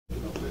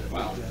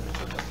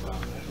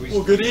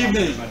Well, good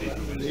evening.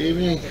 Good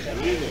evening.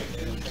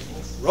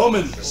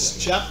 Romans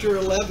chapter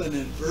 11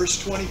 and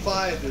verse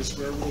 25 is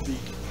where we'll be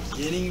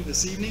beginning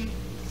this evening.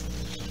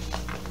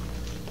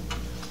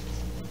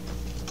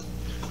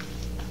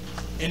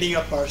 Ending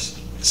up our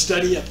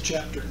study of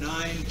chapter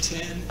 9,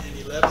 10, and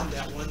 11,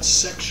 that one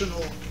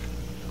sectional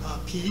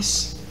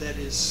piece that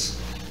is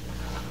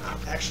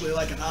actually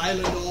like an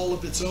island all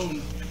of its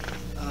own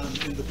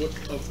in the book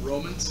of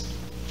Romans.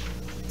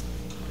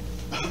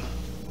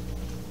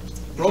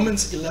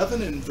 Romans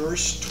 11 and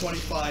verse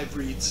 25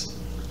 reads,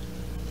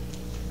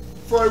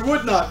 "For I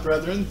would not,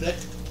 brethren, that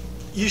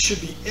ye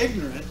should be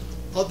ignorant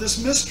of this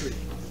mystery,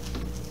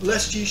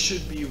 lest ye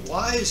should be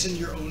wise in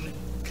your own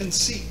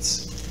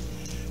conceits,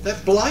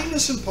 that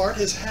blindness in part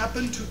has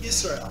happened to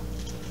Israel,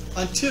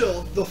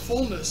 until the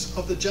fullness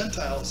of the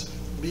Gentiles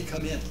be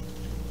come in.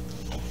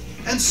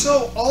 And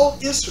so all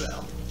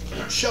Israel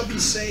shall be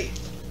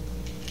saved,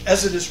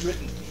 as it is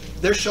written,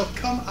 there shall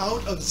come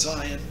out of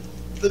Zion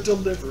the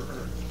deliverer,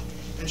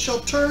 and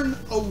shall turn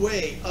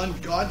away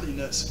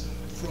ungodliness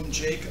from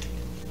Jacob.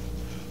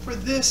 For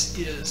this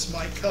is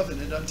my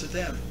covenant unto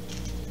them,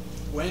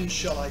 when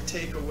shall I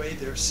take away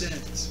their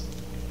sins?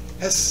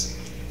 As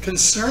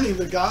concerning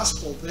the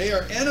gospel, they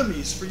are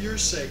enemies for your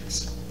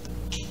sakes.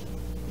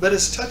 But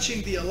as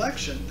touching the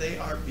election, they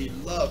are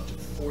beloved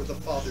for the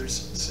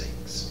Father's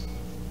sakes.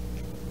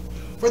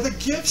 For the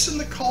gifts and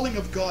the calling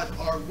of God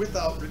are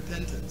without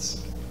repentance.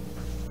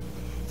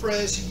 For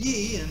as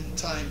ye in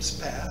times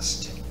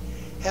past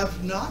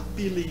have not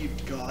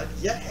believed God,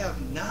 yet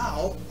have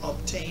now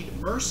obtained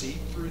mercy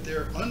through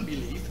their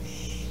unbelief,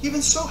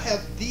 even so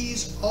have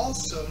these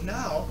also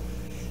now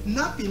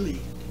not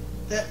believed,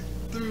 that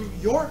through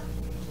your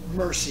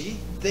mercy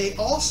they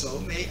also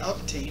may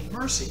obtain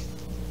mercy.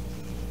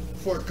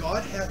 For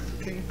God hath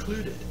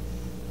concluded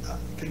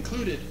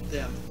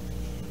them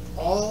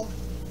all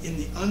in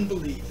the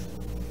unbelief,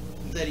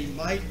 that he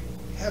might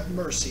have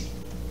mercy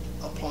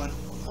upon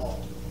all."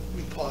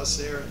 We pause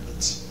there and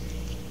let's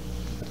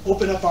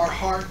open up our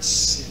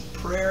hearts in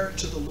prayer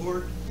to the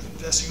Lord,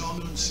 confessing all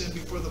known sin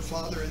before the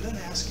Father, and then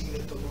asking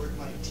that the Lord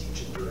might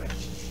teach and direct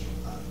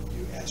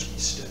you as we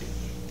study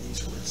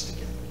these words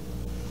together.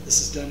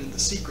 This is done in the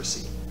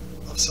secrecy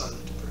of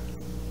silent prayer.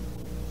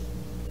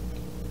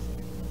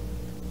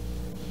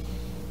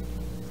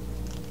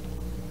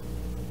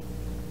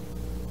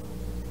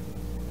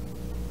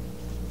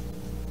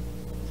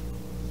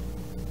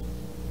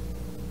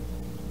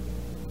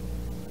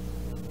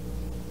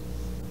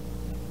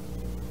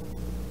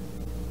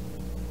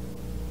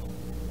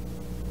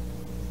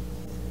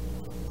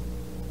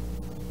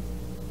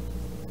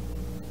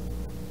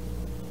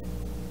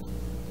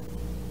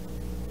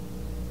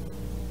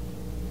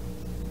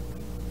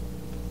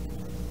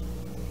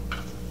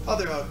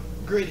 Father, how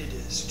great it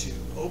is to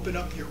open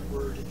up your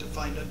word and to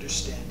find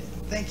understanding.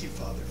 Thank you,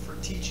 Father, for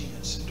teaching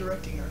us and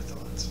directing our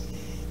thoughts.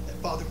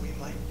 That, Father, we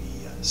might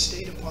be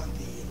stayed upon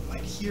thee and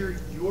might hear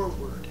your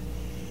word.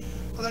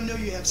 Father, I know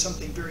you have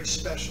something very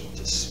special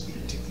to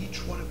speak to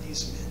each one of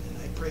these men, and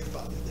I pray,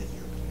 Father, that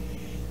your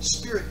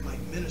Spirit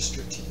might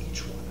minister to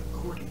each one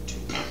according to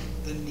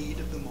the need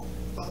of the moment.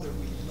 Father,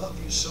 we love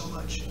you so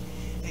much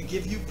and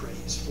give you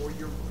praise for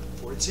your word.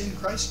 For it's in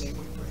Christ's name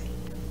we pray.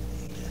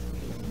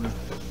 Amen.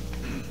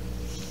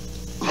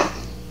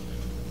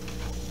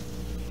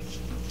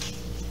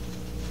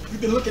 We've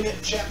been looking at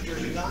chapter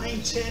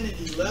 9, 10,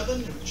 and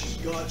 11, which is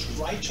God's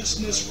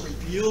righteousness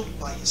revealed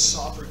by his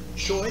sovereign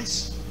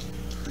choice.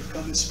 We've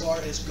come as far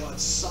as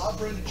God's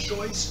sovereign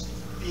choice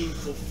being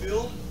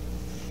fulfilled,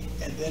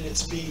 and then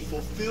it's being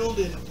fulfilled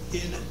in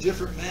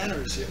different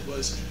manners. It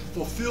was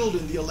fulfilled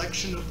in the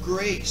election of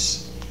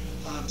grace.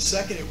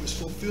 Second, it was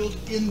fulfilled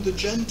in the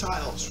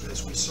Gentiles,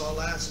 as we saw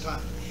last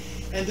time.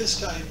 And this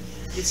time,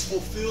 it's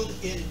fulfilled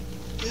in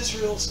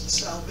Israel's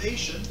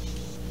salvation.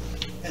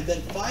 And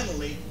then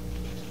finally,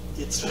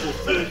 it's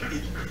fulfilled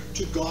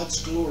to God's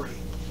glory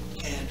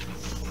and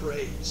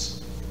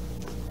praise.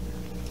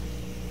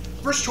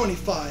 Verse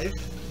 25,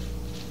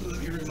 let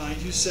me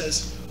remind you,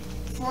 says,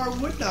 "For I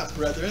would not,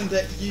 brethren,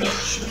 that ye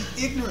should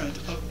be ignorant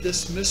of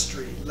this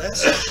mystery,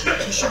 lest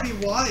ye should be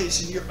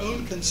wise in your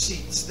own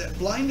conceits, that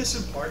blindness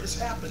in part has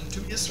happened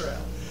to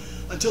Israel,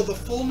 until the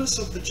fullness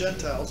of the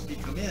Gentiles be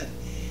come in.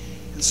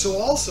 And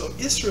so also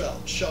Israel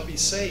shall be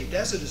saved,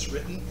 as it is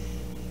written,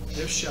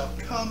 there shall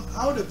come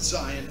out of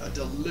Zion a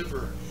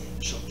deliverer,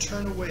 shall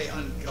turn away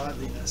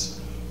ungodliness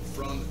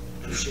from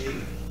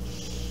Jacob."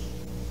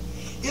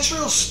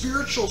 Israel's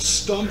spiritual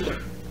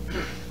stumbling,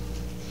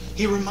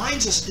 he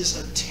reminds us, is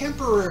a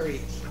temporary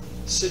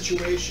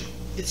situation.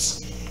 It's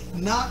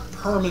not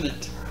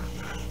permanent.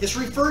 It's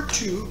referred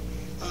to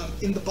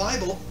in the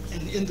Bible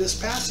and in this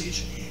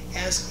passage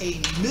as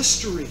a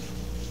mystery.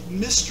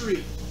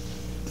 Mystery.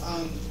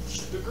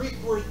 The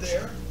Greek word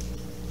there,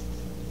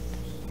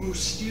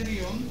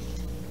 mysterion,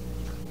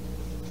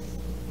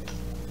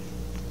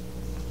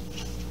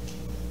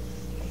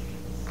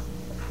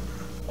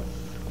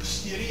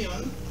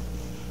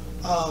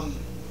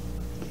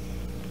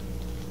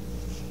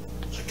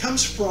 it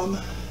comes from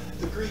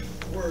the Greek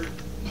word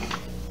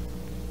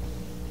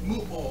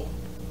mu'o,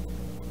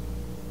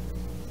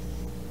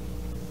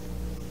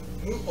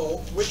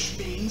 which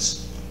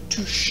means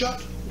to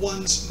shut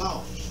one's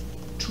mouth,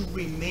 to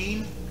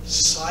remain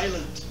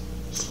silent.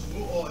 So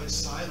mu'o is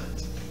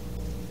silent.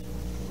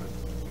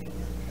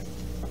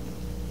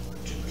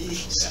 To be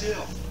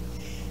still.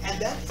 And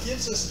that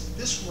gives us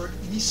this word,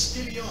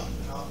 mysterion.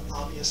 Now,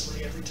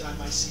 obviously, every time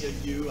I see a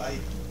U, I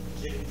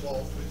get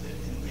involved with it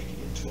and make it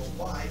into a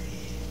Y.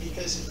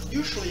 Because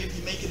usually if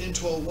you make it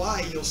into a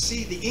Y, you'll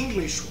see the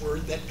English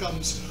word that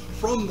comes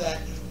from that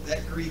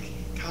Greek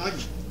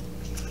cognate.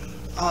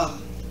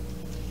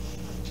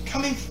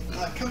 Coming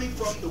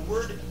from the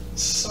word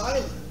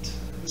silent,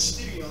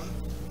 mysterion.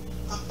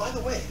 By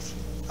the way,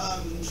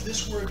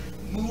 this word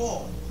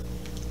muo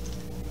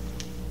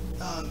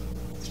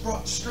is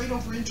brought straight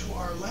over into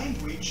our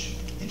language,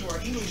 into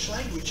our English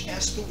language,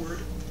 as the word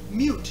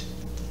mute.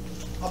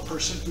 A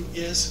person who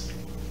is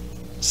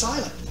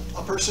silent,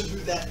 a person who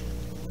that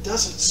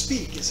doesn't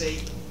speak is a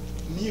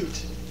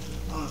mute.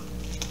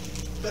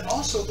 But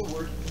also the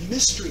word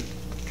mystery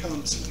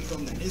comes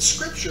from that. In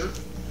Scripture,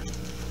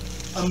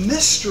 a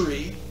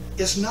mystery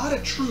is not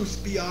a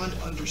truth beyond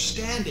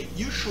understanding.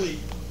 Usually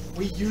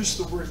we use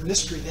the word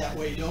mystery that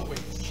way, don't we?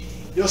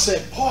 You'll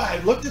say, boy, I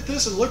looked at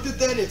this and looked at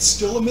that, it's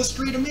still a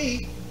mystery to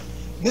me.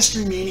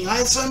 Mystery meaning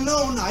it's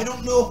unknown, I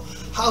don't know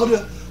how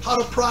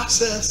to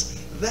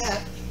process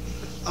that.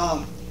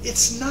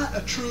 It's not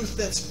a truth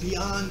that's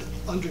beyond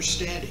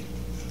understanding.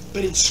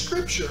 But in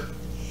Scripture,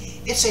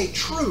 it's a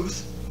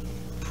truth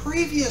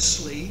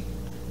previously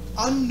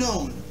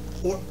unknown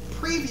or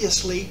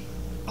previously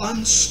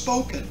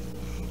unspoken,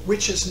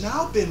 which has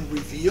now been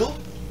revealed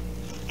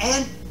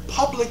and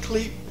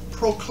publicly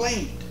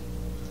proclaimed.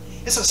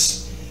 It's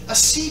a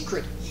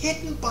secret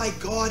hidden by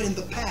God in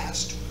the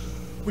past,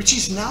 which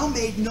he's now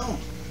made known.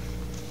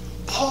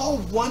 Paul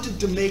wanted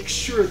to make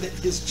sure that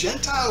his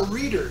Gentile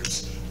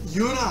readers,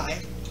 you and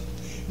I,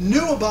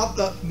 knew about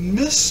the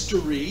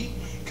mystery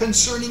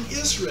concerning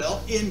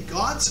Israel in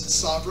God's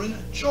sovereign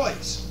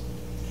choice.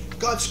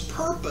 God's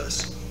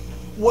purpose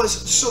was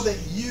so that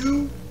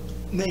you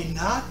may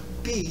not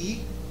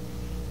be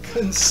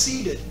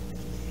conceited.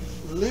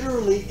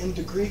 Literally in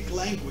the Greek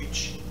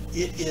language,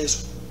 it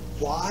is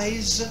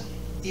wise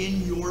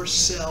in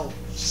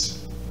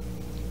yourselves.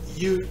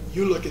 You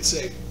look and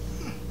say,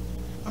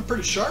 I'm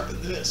pretty sharp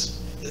at this.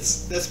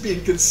 That's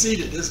being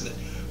conceited, isn't it?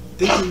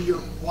 Thinking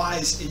you're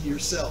wise in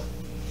yourself.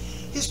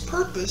 His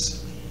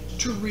purpose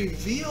to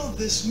reveal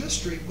this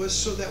mystery was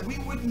so that we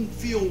wouldn't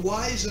feel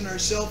wise in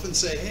ourselves and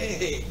say,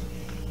 hey,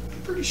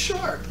 I'm pretty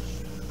sharp.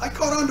 I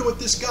caught on to what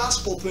this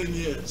gospel thing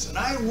is, and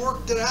I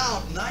worked it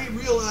out, and I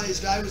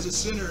realized I was a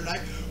sinner, and I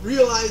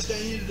realized I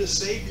needed a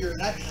Savior,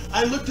 and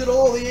I looked at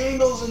all the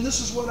angles, and this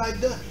is what I've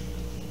done.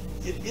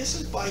 It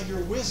isn't by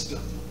your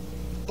wisdom,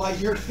 by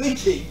your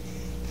thinking,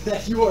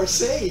 that you are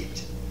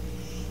saved.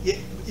 It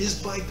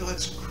is by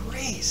God's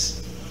grace.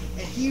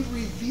 And he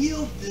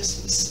revealed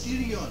this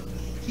mysterion.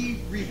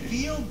 He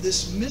revealed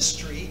this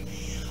mystery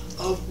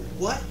of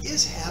what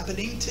is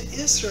happening to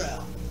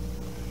Israel.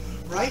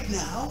 Right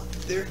now,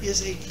 there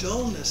is a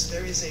dullness,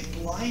 there is a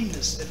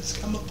blindness that has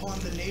come upon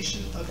the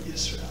nation of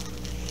Israel.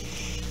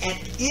 And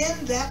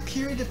in that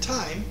period of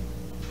time,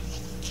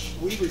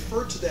 we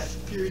refer to that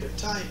period of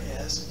time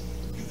as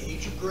the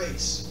Age of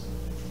Grace.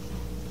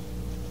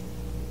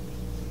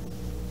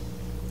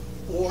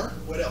 Or,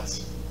 what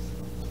else?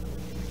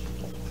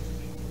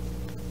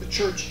 The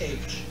Church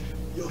Age.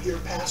 You'll hear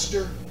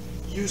pastor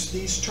use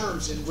these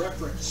terms in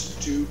reference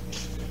to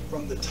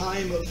from the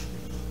time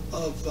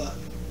of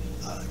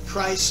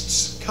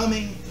Christ's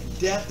coming and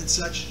death and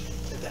such,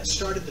 that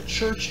started the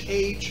Church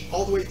Age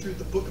all the way through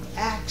the book of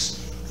Acts,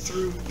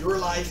 through your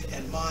life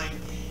and mine,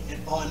 and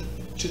on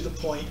to the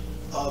point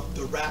of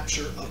the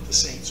rapture of the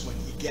saints when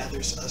he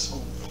gathers us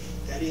home.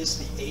 That is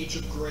the Age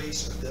of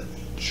Grace, or the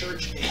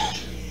Church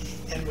Age.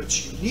 And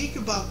what's unique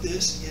about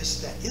this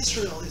is that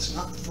Israel is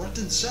not front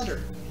and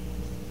center.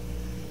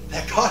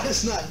 That God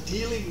is not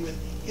dealing with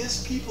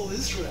his people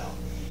Israel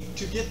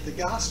to get the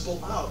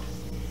gospel out.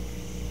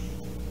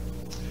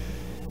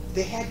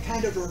 They had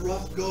kind of a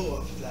rough go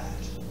of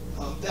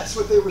that. That's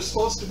what they were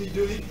supposed to be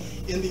doing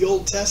in the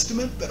Old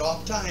Testament, but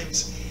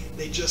oftentimes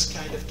they just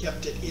kind of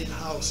kept it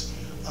in-house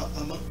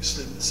amongst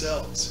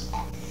themselves.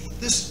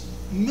 This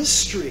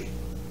mystery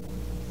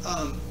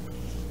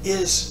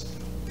is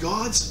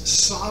God's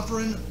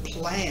sovereign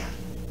plan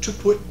to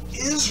put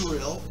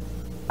Israel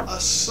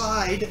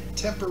aside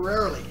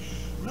temporarily.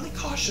 I'm really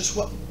cautious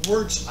what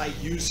words I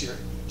use here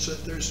so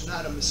that there's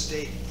not a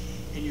mistake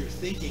in your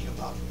thinking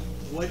about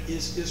what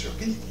is Israel.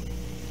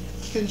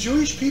 Can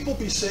Jewish people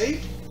be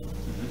saved?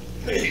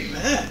 Mm-hmm.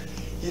 Amen.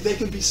 They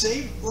can be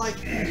saved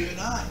like you and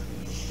I.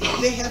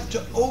 They have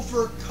to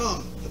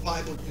overcome, the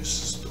Bible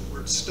uses the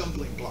word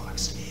stumbling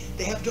blocks.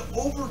 They have to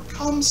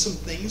overcome some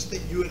things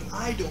that you and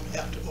I don't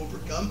have to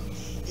overcome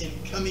in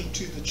coming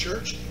to the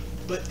church,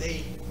 but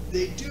they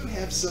do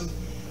have some,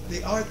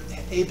 they are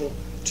able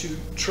to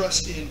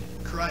trust in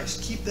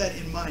Christ. Keep that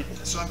in mind.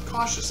 So I'm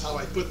cautious how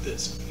I put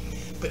this.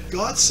 But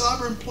God's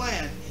sovereign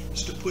plan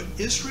is to put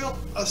Israel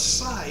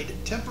aside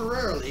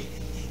temporarily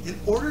in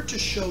order to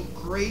show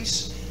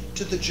grace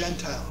to the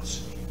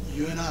Gentiles,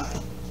 you and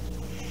I,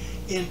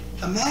 in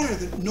a manner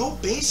that no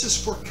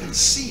basis for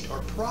conceit or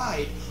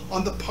pride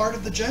on the part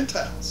of the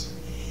Gentiles.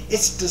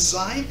 It's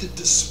designed to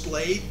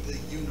display the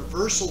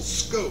universal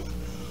scope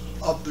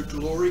of the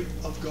glory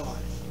of God.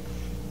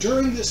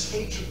 During this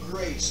age of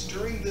grace,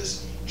 during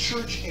this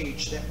church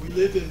age that we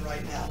live in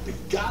right now, the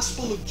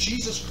gospel of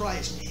Jesus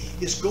Christ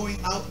is going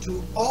out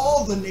to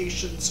all the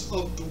nations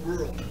of the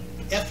world.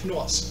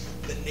 Ethnos,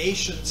 the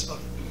nations of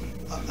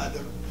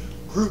the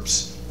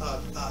groups,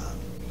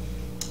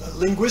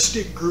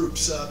 linguistic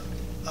groups,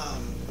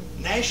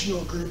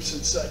 national groups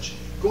and such,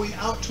 going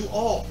out to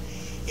all,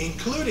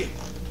 including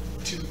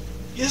to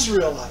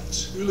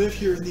Israelites who live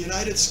here in the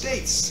United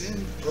States,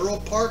 in Borough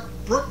Park,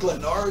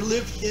 Brooklyn, or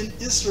live in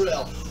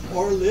Israel,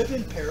 or live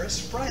in Paris,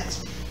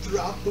 France.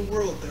 Throughout the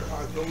world there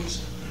are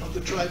those of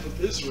the tribe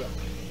of Israel.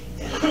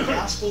 And the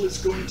gospel is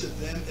going to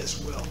them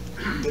as well.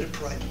 But it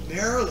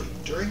primarily,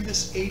 during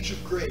this age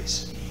of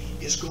grace,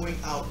 is going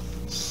out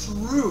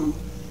through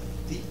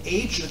the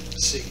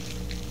agency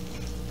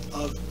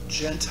of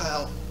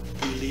Gentile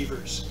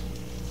believers.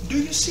 Do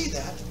you see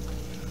that?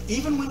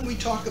 Even when we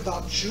talk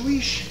about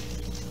Jewish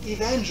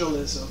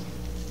evangelism,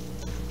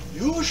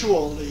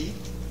 usually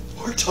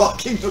we're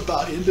talking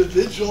about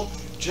individual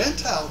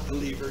Gentile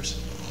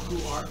believers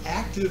who are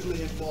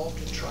actively involved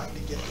in trying to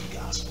get the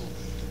gospel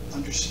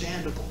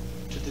understandable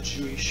to the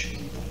Jewish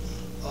people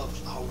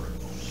of our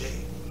own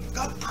day.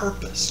 God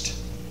purposed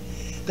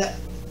that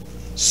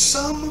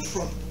some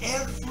from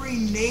every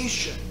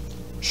nation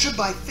should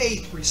by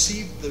faith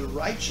receive the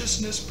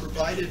righteousness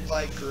provided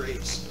by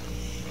grace.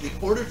 In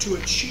order to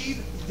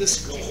achieve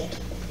this goal,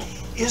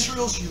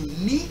 Israel's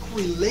unique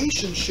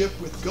relationship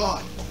with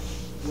God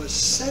was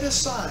set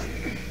aside,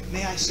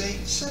 may I say,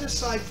 set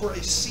aside for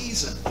a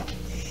season.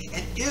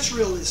 And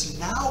Israel is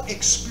now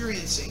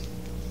experiencing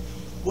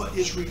what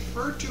is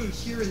referred to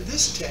here in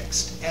this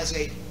text as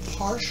a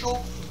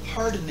partial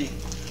hardening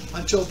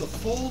until the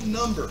full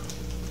number,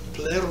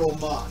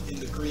 pleroma in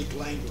the Greek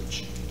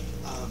language,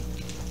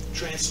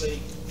 translating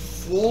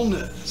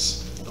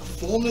fullness, the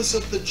fullness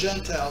of the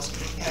Gentiles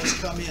has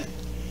come in.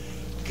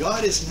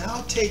 God is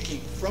now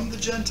taking from the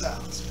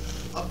Gentiles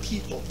a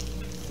people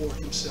for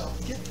himself.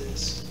 Get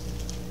this.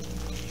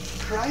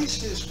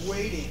 Christ is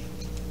waiting.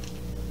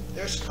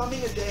 There's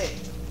coming a day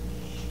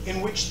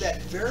in which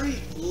that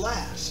very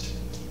last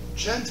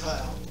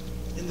Gentile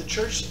in the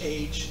church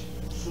age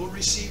will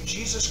receive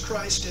Jesus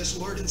Christ as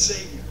Lord and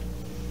Savior.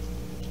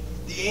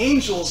 The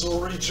angels will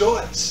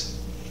rejoice,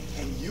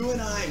 and you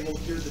and I will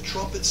hear the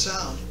trumpet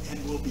sound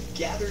and will be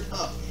gathered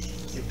up.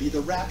 It'll be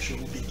the rapture.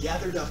 We'll be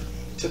gathered up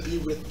to be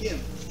with him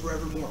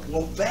forevermore.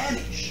 We'll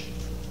vanish,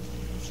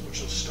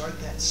 which will start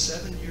that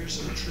 7 years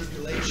of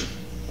tribulation.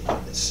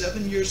 That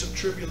 7 years of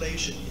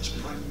tribulation is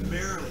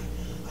primarily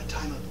a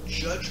time of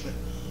judgment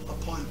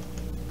upon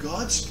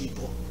God's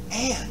people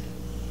and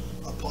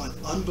upon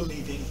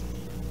unbelieving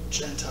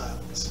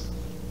Gentiles.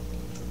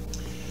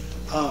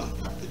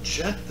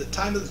 The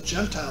time of the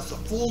Gentiles, the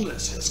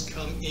fullness has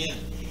come in.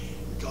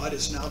 God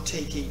is now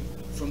taking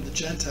from the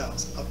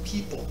Gentiles a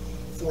people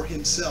for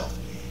himself,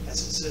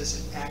 as it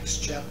says in Acts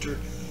chapter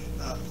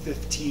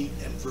 15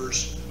 and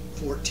verse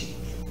 14.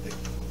 Why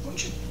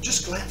don't you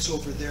just glance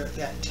over there at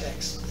that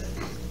text?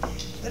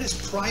 That is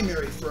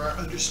primary for our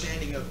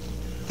understanding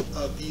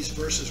of these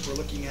verses we're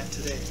looking at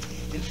today.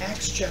 In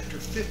Acts chapter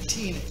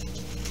 15,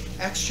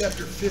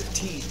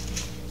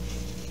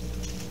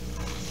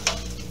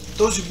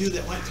 those of you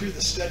that went through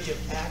the study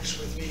of Acts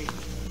with me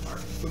are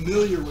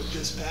familiar with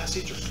this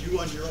passage, or you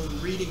on your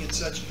own reading and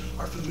such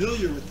are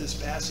familiar with this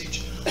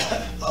passage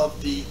of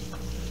the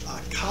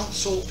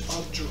Council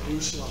of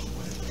Jerusalem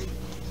when they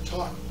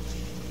talk.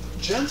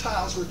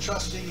 Gentiles were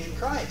trusting in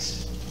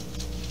Christ.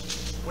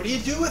 What do you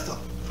do with them?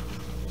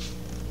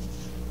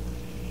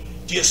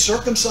 Do you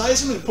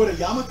circumcise them and put a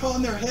yarmulke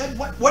on their head?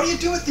 What do you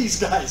do with these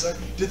guys?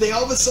 Do they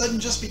all of a sudden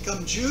just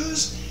become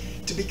Jews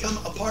to become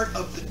a part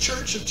of the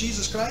church of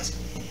Jesus Christ?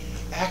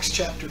 Acts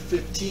chapter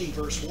 15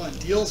 verse 1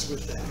 deals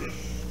with that.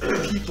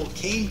 The people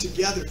came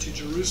together to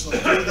Jerusalem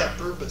for that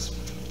purpose.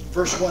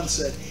 Verse 1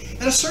 said,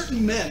 "And a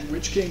certain men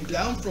which came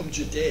down from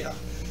Judea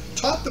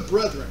taught the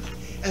brethren,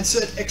 and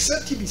said,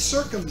 Except ye be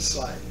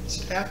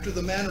circumcised after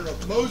the manner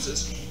of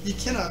Moses, ye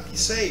cannot be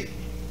saved."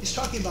 He's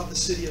talking about the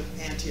city of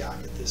Antioch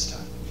at this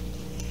time.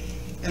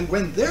 "And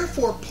when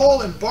therefore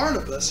Paul and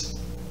Barnabas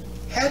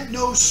had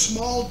no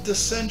small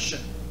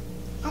dissension."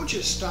 I want you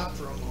to stop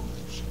for a moment.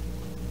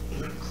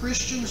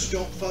 Christians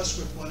don't fuss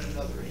with one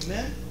another.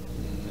 Amen?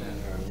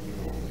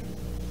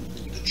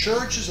 The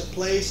church is a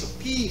place of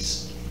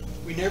peace.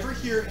 We never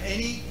hear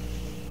any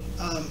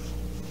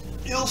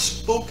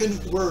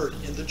ill-spoken word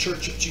in the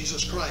church of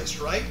Jesus Christ,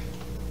 right?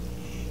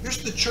 Here's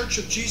the church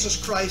of Jesus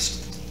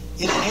Christ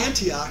in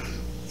Antioch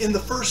in the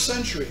first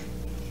century.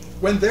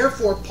 "When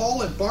therefore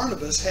Paul and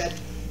Barnabas had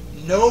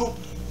no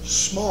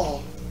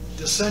small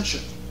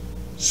dissension."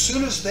 As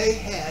soon as they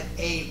had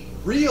a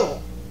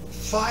real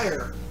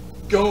fire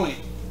going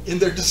in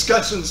their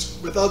discussions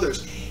with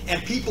others.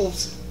 And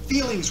people's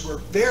feelings were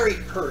very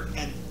hurt,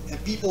 and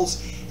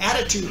people's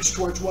attitudes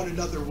towards one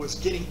another was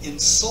getting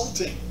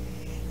insulting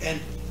and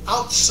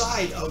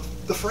outside of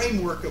the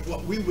framework of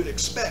what we would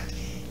expect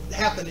to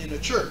happen in a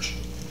church.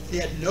 They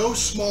had no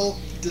small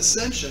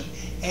dissension,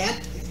 and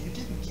if you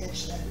didn't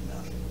catch that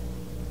enough,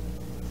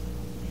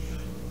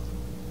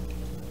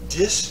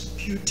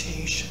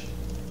 disputation.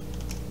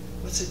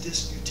 What's a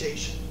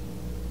disputation?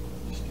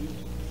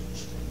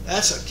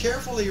 That's a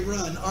carefully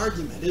run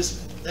argument,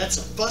 isn't it? That's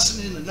a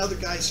fussing in another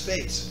guy's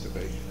face.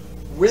 Debate.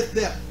 With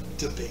them.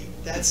 Debate.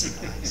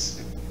 That's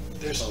nice.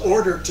 There's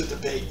order to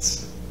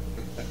debates.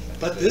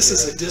 But this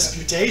is a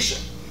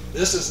disputation.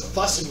 This is a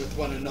fussing with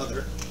one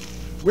another.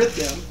 With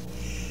them.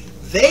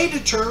 They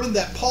determined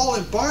that Paul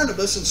and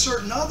Barnabas and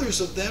certain others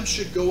of them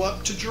should go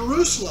up to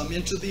Jerusalem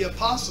unto the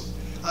apostles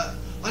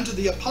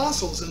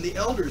and the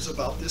elders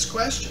about this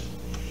question.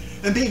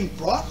 And being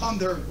brought on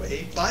their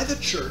way by the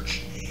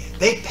church,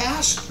 they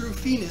passed through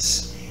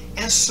Phoenicia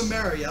and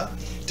Samaria,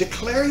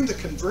 declaring the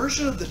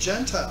conversion of the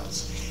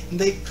Gentiles, and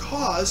they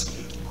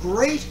caused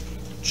great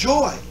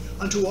joy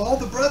unto all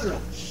the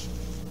brethren.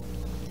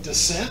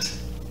 Dissent,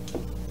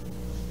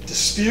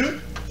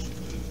 dispute,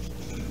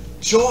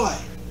 joy.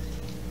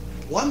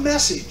 One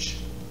message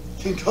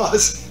can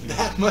cause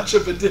that much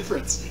of a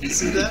difference. You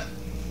see that?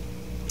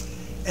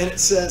 And it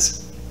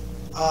says,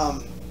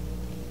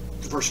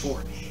 verse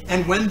 4,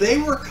 and when they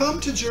were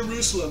come to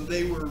Jerusalem,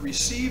 they were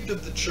received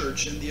of the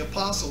church and the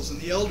apostles and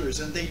the elders,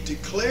 and they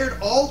declared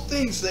all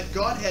things that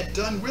God had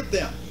done with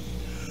them.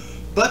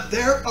 But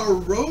there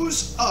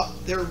rose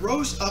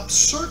up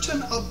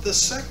certain of the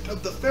sect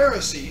of the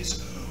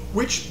Pharisees,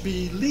 which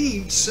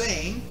believed,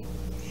 saying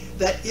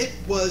that it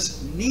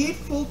was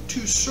needful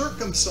to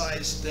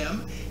circumcise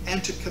them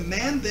and to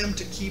command them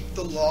to keep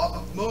the law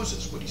of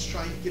Moses. What he's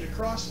trying to get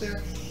across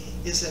there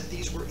is that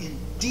these were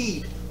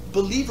indeed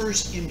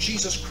believers in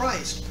Jesus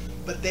Christ,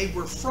 but they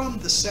were from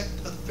the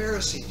sect of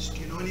Pharisees.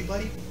 Do you know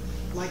anybody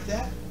like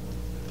that?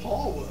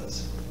 Paul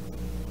was.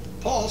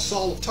 Paul,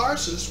 Saul of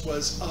Tarsus,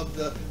 was of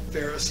the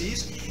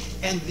Pharisees,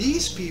 and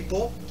these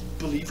people,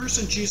 believers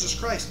in Jesus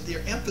Christ,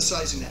 they're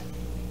emphasizing that.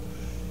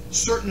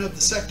 Certain of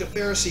the sect of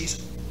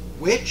Pharisees,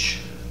 which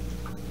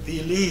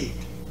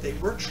believed. They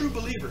were true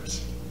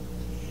believers.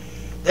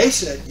 They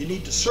said you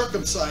need to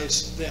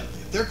circumcise them.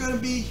 If they're going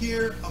to be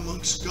here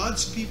amongst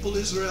God's people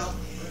Israel,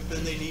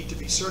 then they need to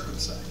be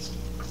circumcised.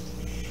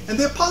 And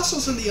the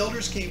apostles and the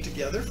elders came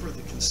together for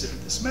to consider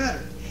this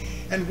matter.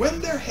 And when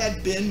there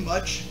had been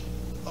much,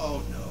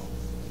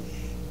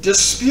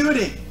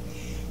 disputing,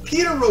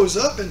 Peter rose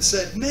up and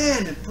said,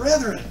 men and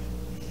brethren,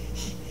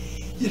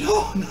 you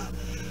know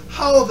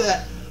how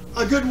that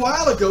a good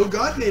while ago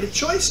God made a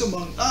choice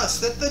among us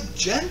that the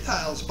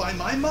Gentiles by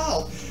my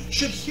mouth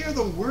should hear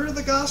the word of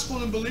the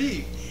gospel and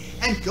believe.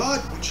 And God,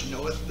 which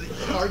knoweth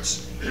the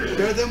hearts,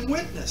 bear them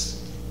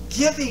witness,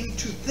 giving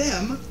to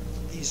them,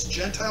 these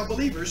Gentile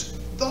believers,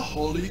 the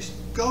Holy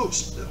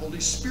Ghost, the Holy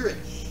Spirit,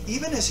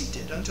 even as he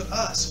did unto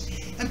us,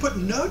 and put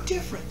no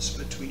difference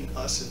between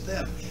us and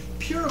them,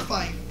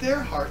 purifying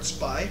their hearts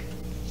by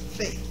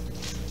faith.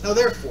 Now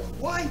therefore,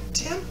 why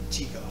tempt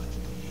ye God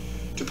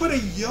to put a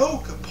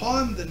yoke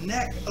upon the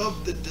neck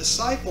of the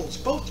disciples,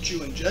 both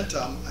Jew and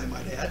Gentile, I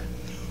might add,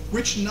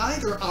 which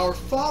neither our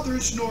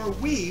fathers nor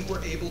we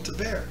were able to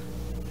bear?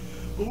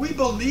 But we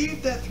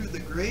believe that through the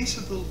grace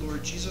of the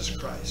Lord Jesus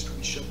Christ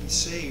we shall be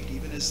saved,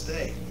 even as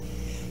they.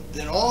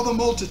 Then all the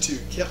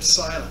multitude kept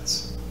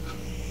silence,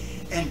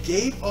 and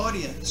gave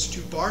audience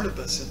to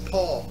Barnabas and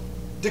Paul,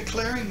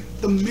 declaring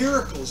the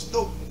miracles,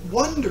 the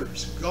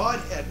wonders God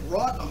had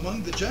wrought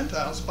among the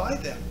Gentiles by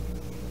them.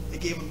 They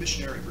gave a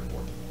missionary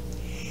report.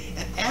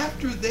 And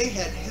after they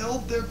had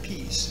held their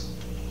peace,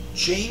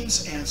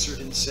 James answered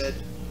and said,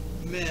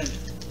 men,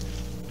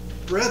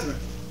 brethren,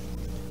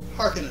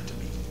 hearken unto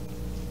me.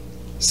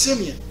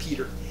 Simeon,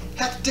 Peter,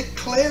 hath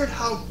declared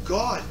how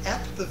God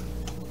at the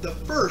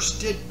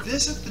first did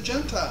visit the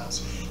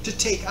Gentiles, to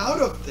take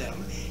out of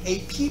them a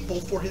people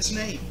for his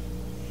name.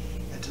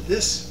 And to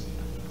this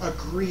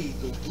agree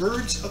the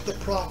words of the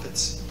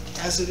prophets,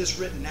 as it is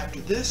written,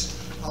 after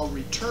this I'll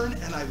return,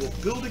 and I will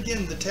build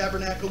again the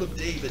tabernacle of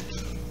David,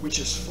 which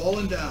is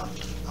fallen down.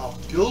 I'll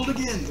build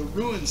again the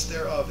ruins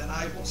thereof, and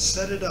I will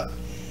set it up,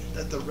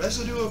 that the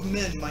residue of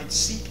men might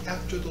seek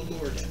after the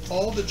Lord, and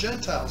all the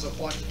Gentiles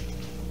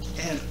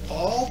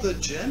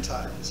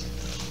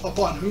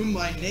upon whom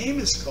my name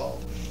is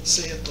called,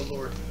 saith the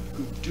Lord,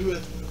 who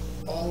doeth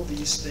all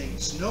these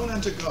things. Known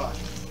unto God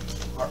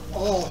are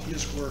all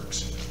his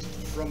works,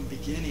 from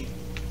beginning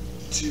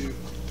to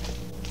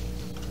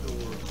the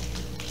world.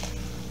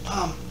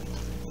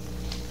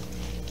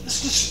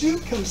 This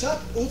dispute comes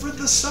up over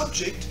the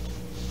subject,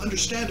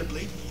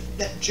 understandably,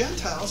 that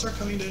Gentiles are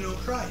coming to know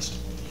Christ.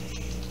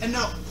 And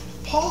now,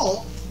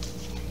 Paul,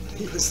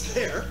 he was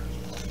there,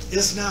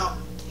 is now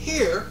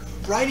here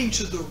writing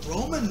to the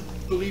Roman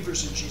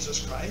believers in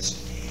Jesus Christ,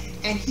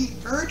 and he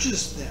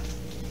urges them.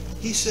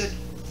 He said,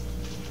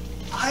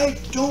 I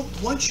don't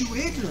want you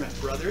ignorant,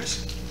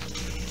 brothers,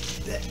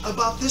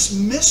 about this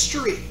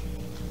mystery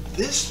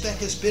this that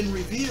has been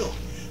revealed,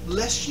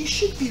 lest ye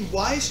should be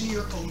wise in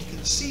your own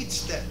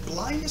conceits, that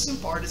blindness in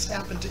part has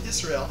happened to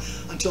Israel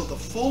until the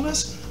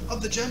fullness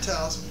of the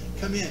Gentiles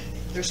come in.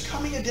 There's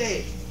coming a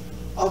day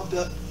of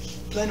the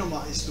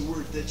plenoma is the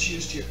word that's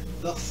used here.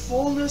 The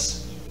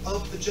fullness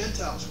of the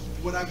Gentiles.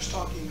 What I was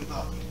talking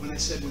about when I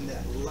said when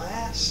that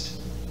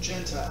last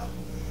Gentile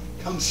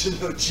comes to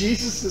know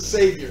Jesus as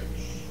Savior,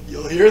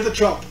 you'll hear the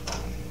trump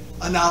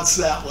announce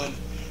that one,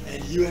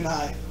 and you and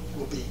I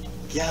will be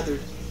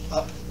gathered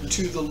up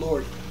to the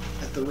Lord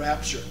at the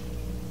rapture.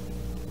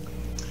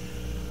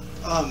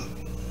 I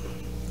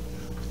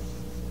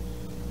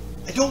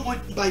don't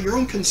want, by your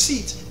own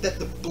conceits, that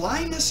the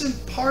blindness in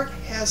part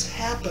has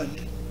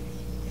happened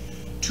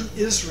to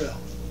Israel.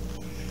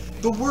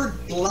 The word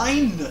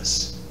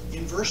blindness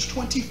in verse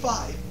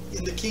 25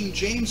 in the King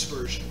James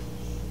Version,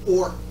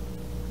 or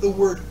the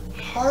word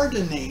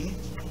hardening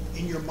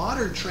in your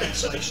modern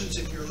translations,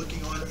 if you're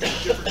looking on a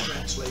different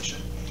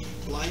translation,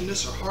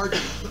 blindness or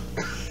hardening,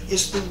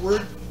 is the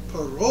word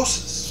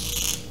porosis.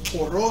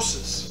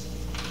 Porosis.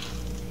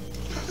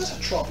 That's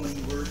a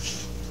troubling word.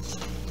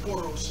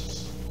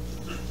 Porosis.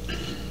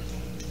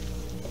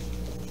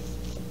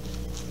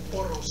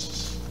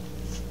 Porosis.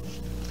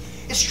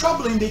 It's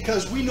troubling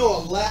because we know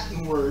a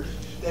Latin word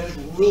that is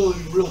really,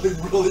 really,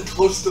 really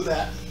close to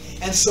that.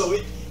 And so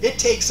it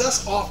takes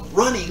us off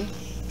running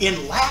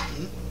in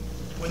Latin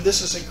when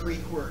this is a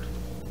Greek word.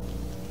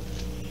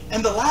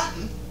 And the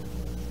Latin,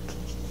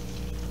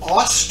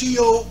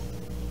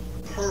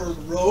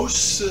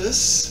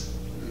 osteoporosis,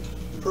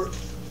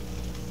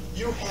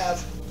 you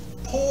have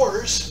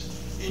pores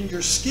in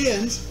your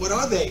skins. What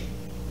are they?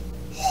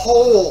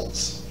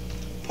 Holes.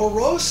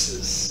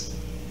 Porosis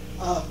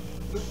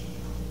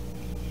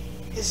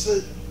is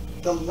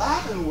the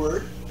Latin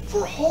word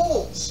for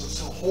holes.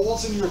 So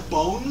holes in your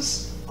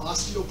bones,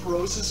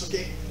 osteoporosis,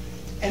 okay?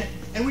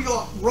 And we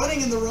go running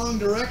in the wrong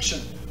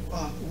direction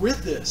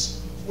with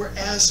this.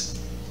 Whereas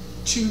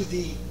to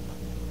the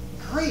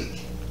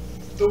Greek,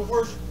 the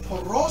word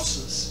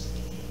porosis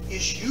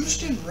is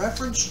used in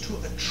reference to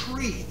a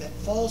tree that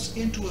falls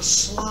into a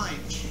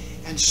slime.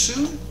 And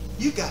soon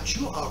you got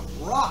you a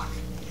rock.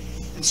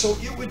 And so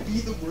it would be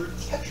the word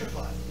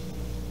petrified.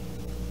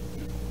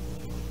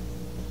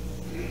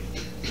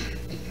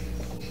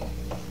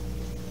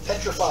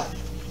 Petrified.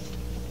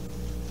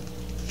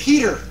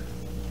 Peter,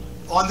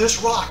 on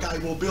this rock I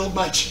will build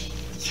my church.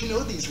 You know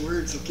these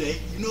words, okay?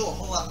 You know a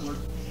whole lot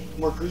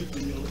more Greek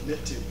than you'll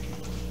admit to.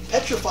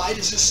 Petrified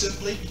is just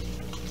simply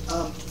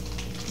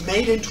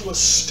made into a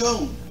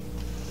stone.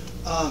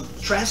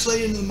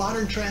 Translated into the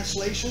modern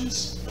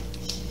translations,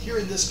 here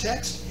in this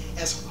text,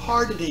 as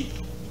hardening.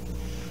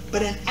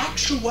 But in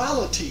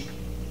actuality,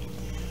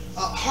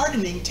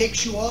 hardening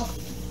takes you off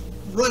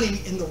running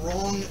in the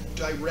wrong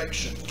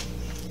direction.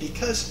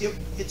 Because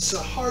it's a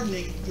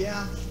hardening,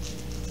 yeah.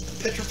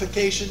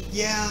 Petrification,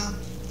 yeah.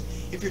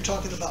 If you're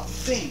talking about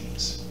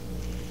things.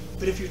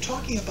 But if you're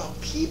talking about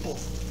people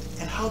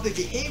and how they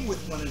behave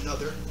with one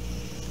another,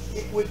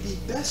 it would be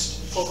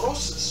best,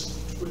 porosis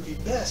would be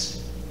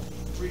best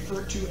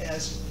referred to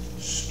as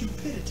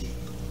stupidity.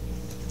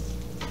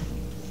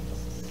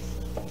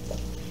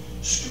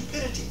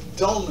 Stupidity,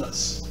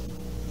 dullness.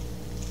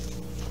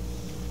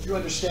 You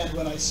understand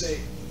when I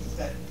say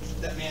that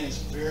that man is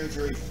very,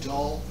 very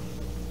dull?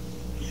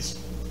 He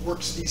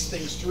works these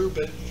things through,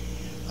 but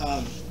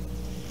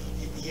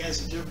he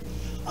has a different...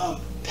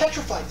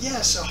 petrified,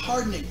 yes, a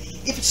hardening.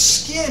 If it's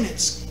skin,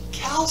 it's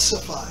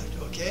calcified,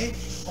 okay?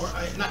 Or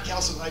not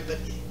calcified, but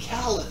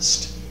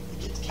calloused.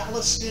 You get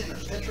calloused skin or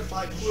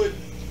petrified wood.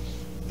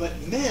 But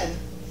men,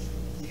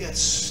 you got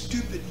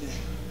stupid men.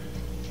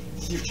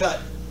 You've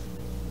got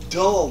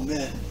dull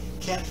men.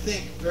 Can't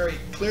think very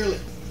clearly.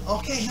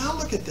 Okay, now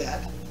look at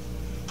that,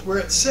 where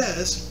it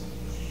says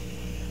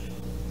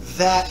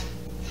that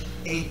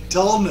a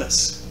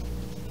dullness,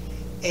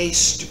 a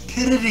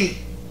stupidity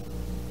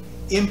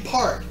in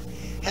part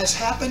has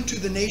happened to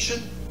the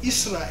nation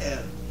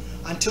Israel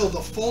until the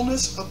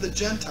fullness of the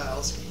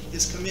Gentiles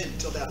is come in,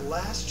 until that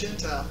last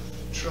Gentile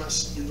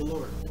trusts in the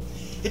Lord.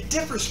 It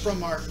differs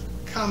from our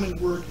common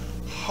word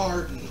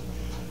harden,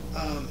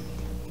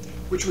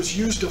 which was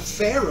used of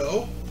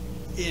Pharaoh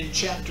in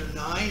chapter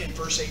 9 and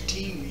verse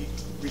 18.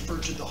 We refer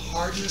to the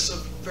hardness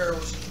of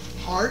Pharaoh's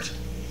heart.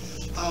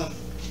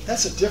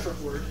 That's a different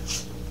word.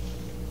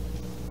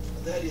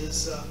 That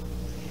is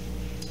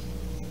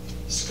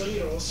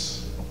skleros.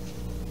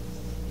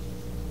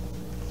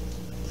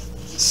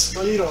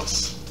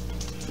 Skleros.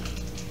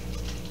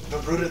 The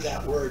root of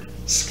that word,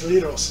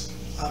 skleros,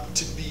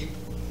 to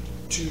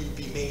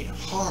be made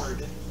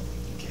hard.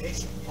 Okay,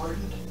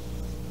 hardened.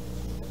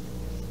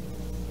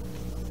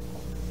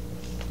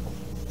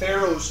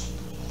 Pharaoh's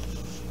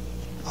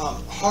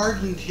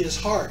hardened his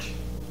heart.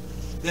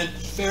 Then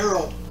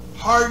Pharaoh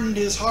hardened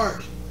his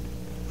heart.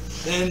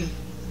 Then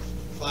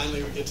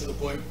finally we get to the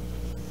point,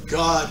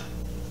 God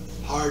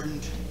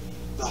hardened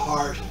the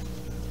heart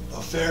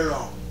of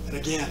Pharaoh. And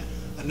again,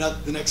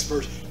 the next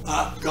verse,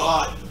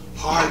 God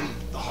hardened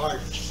the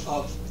heart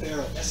of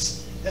Pharaoh.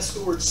 That's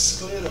the word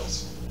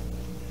skleros.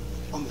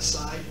 on the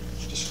side,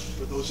 just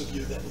for those of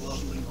you that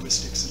love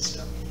linguistics and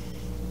stuff.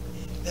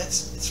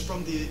 It's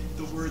from the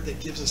word that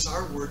gives us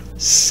our word,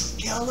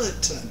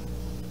 skeleton.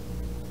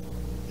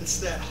 It's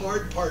that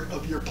hard part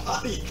of your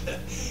body that,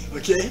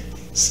 okay,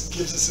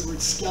 gives us the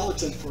word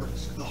skeleton for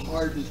the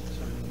hardened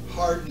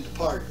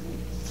part.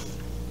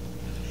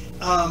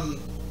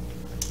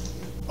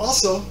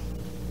 Also,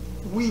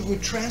 we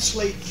would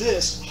translate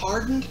this,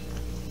 hardened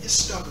is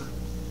stubborn.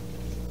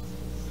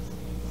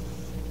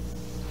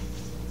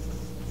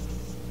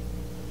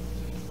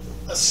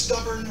 A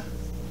stubborn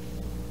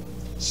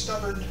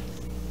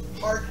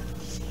heart,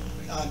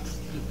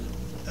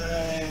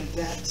 and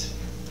that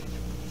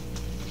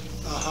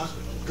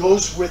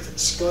goes with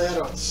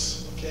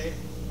skleros, okay?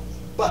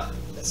 But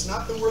that's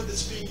not the word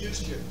that's being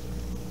used here.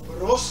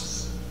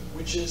 Poros,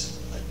 which is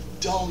a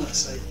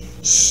dullness, a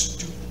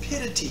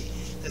stupidity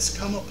that's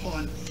come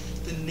upon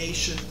the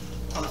nation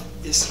of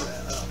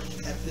Israel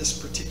at this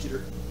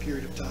particular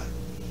period of time.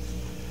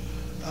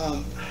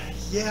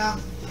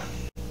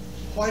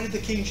 Why did the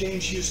King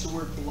James use the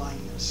word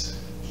blindness?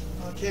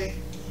 Okay,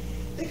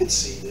 they could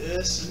see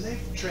this, and they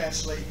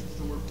translate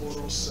the word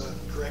poros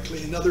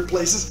correctly in other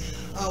places.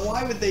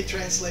 Why would they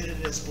translate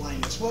it as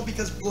blindness? Well,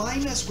 because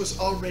blindness was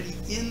already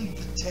in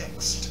the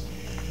text.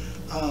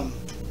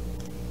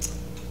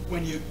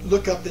 When you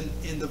look up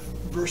in the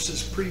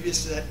verses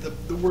previous to that,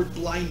 the word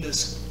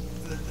blindness,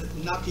 the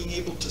not being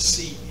able to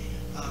see,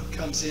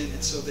 comes in,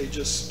 and so they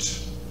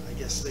just, I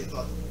guess they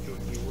thought it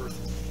would be worth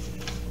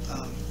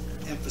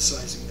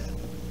emphasizing that.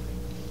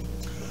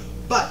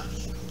 But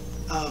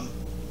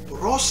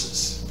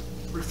porosis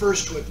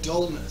refers to a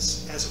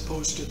dullness as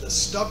opposed to the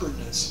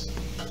stubbornness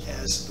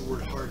as the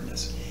word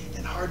hardness.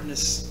 And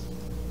hardness,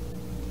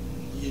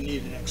 you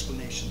need an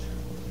explanation there.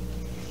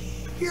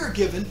 Here are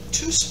given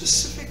two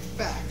specific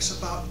facts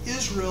about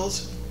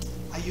Israel's,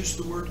 I use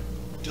the word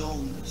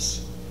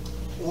dullness,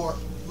 or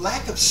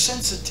lack of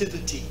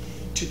sensitivity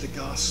to the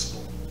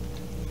gospel.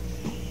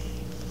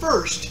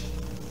 First,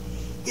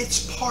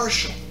 it's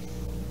partial.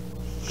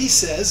 He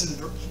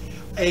says,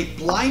 a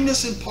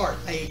blindness in part,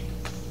 a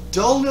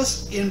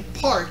dullness in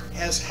part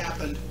has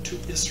happened to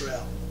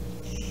Israel.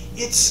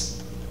 It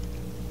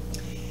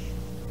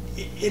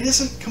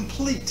isn't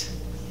complete.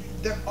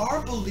 There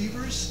are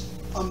believers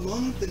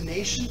among the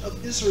nation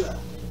of Israel,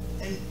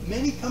 and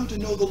many come to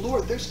know the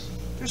Lord.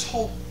 There's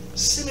whole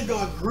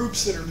synagogue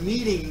groups that are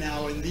meeting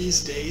now in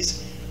these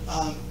days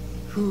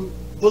who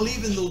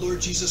believe in the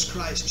Lord Jesus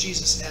Christ,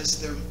 Jesus as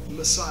their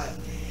Messiah.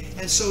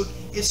 And so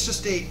it's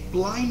just a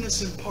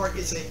blindness in part,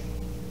 it's a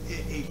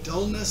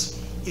dullness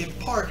in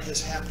part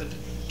has happened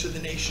to the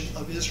nation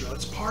of Israel.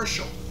 It's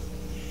partial.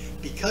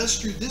 Because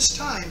through this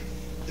time,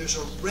 there's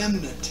a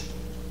remnant.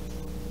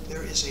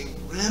 There is a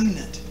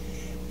remnant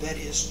that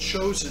is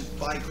chosen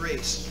by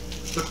grace.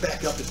 Look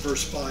back up at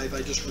verse 5.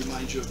 I just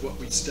remind you of what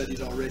we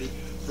studied already.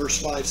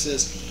 Verse 5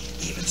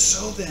 says, even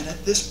so then,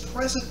 at this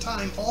present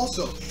time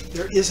also,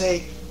 there is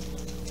a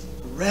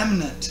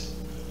remnant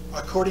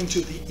according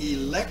to the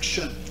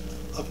election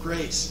of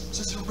grace.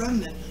 So it's a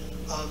remnant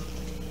of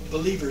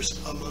believers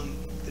among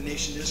the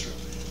nation of Israel.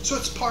 So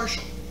it's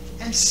partial.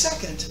 And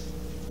second,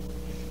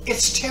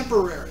 it's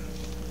temporary,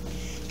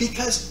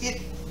 because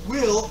it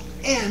will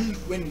end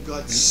when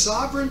God's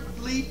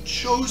sovereignly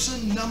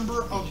chosen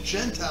number of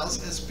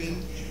Gentiles has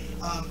been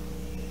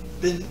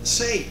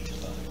saved.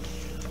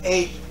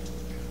 A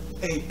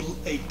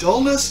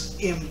dullness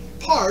in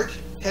part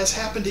has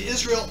happened to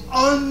Israel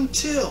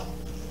until,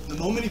 the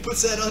moment he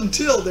puts that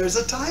until, there's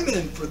a time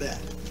end for that.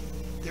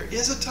 There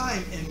is a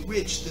time in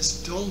which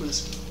this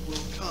dullness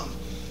will come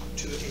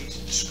to a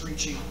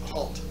screeching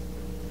halt.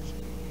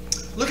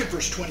 Look at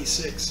verse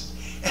 26.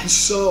 And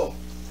so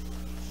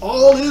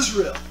all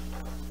Israel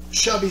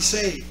shall be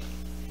saved,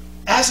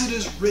 as it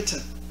is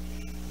written,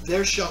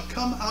 there shall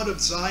come out of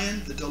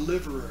Zion the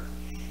deliverer,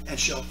 and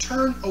shall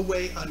turn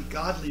away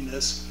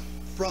ungodliness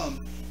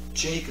from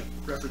Jacob.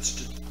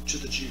 Reference to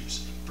the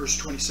Jews. Verse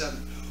 27.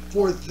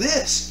 For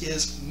this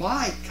is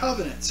my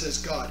covenant, says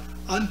God,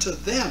 unto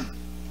them,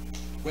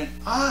 when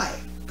I,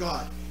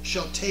 God,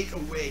 shall take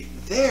away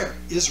their,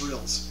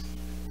 Israel's,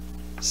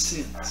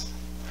 sins.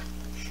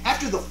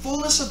 After the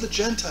fullness of the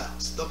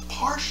Gentiles, the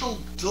partial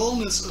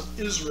dullness of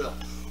Israel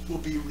will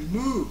be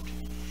removed,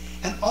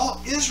 and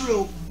all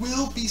Israel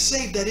will be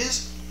saved. That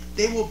is,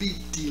 they will be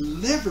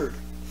delivered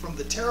from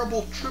the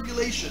terrible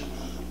tribulation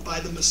by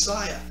the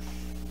Messiah,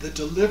 the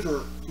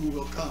deliverer who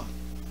will come.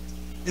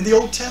 In the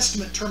Old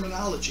Testament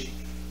terminology,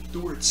 the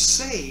word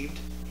saved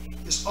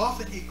is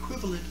often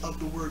equivalent of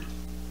the word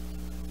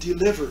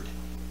delivered.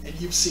 And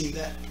you've seen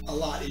that a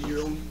lot in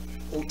your own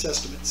Old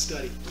Testament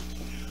study.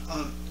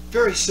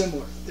 Very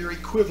similar. They're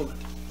equivalent.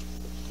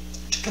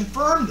 To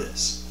confirm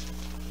this,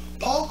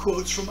 Paul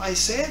quotes from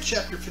Isaiah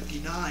chapter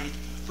 59,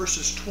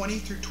 verses 20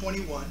 through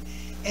 21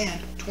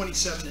 and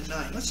 27 and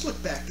 9. Let's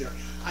look back there.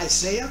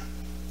 Isaiah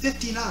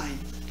 59,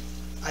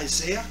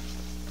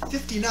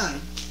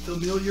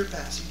 familiar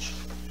passage.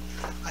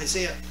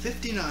 Isaiah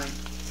 59,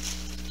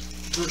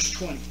 verse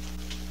 20.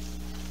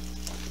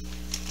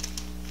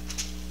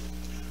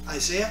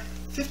 Isaiah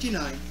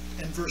 59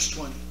 and verse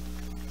 20.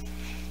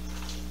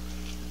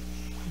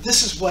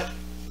 This is what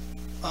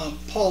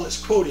Paul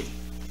is quoting,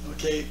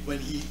 okay, when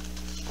he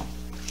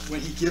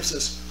gives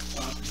us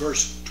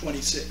verse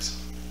 26.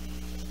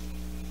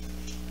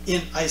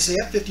 In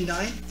Isaiah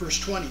 59, verse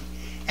 20,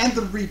 and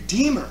the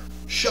Redeemer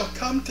shall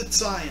come to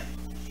Zion,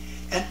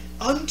 and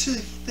unto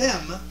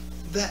them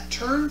that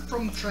turn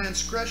from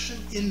transgression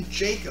in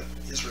Jacob,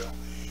 Israel,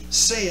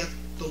 saith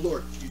the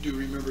Lord. You do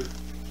remember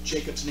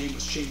Jacob's name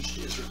was changed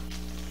to Israel.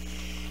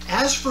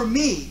 As for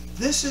me,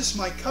 this is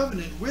my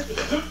covenant with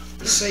them,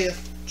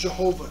 saith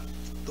Jehovah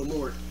the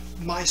Lord.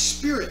 My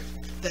spirit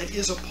that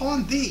is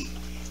upon thee,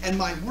 and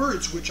my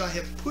words which I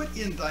have put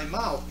in thy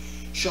mouth,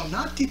 shall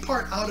not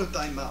depart out of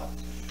thy mouth,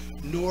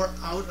 nor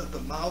out of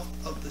the mouth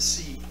of the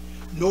seed,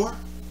 nor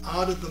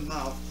out of the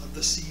mouth of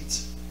the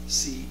seed's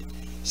seed,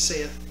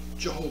 saith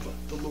Jehovah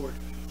the Lord,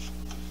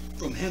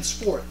 from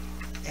henceforth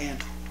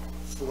and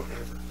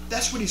forever.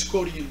 That's what he's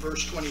quoting in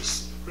verse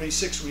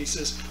 26 when he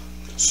says,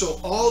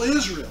 so all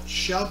Israel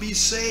shall be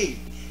saved,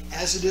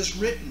 as it is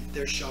written,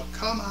 there shall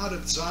come out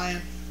of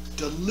Zion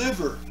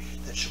deliverer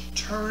that shall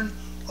turn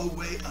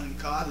away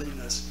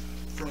ungodliness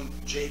from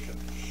Jacob.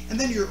 And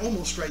then you're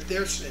almost right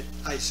there at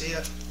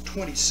Isaiah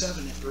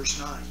 27 and verse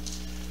 9.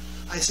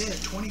 Isaiah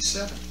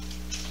 27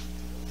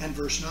 and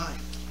verse 9.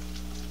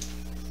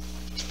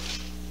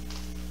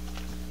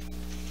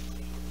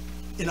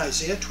 In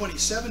Isaiah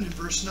 27 and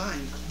verse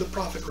 9, the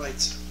prophet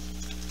writes,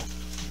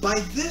 by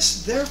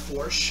this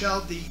therefore shall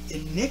the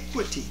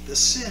iniquity, the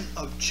sin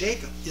of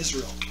Jacob,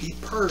 Israel, be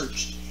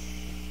purged,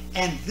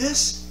 and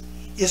this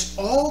is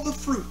all the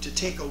fruit to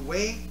take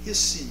away his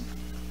sin,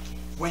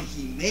 when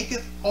he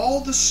maketh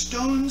all the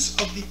stones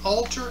of the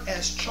altar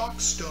as chalk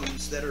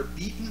stones that are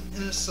beaten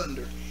in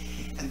asunder,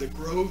 and the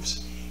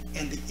groves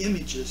and the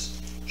images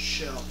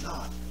shall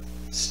not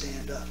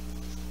stand up.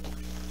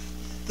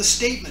 The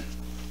statement,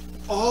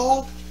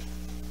 all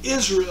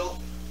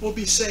Israel will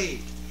be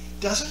saved,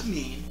 doesn't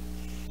mean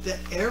that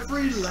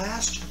every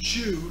last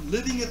Jew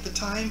living at the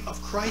time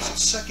of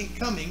Christ's second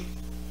coming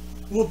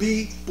will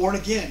be born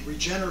again,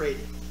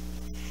 regenerated.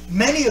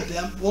 Many of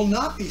them will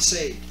not be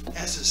saved,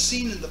 as is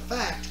seen in the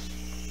fact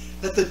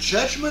that the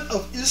judgment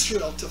of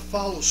Israel to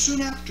follow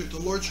soon after the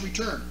Lord's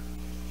return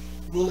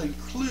will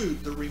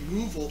include the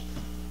removal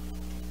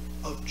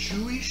of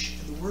Jewish,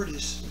 and the word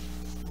is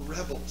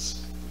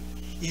rebels.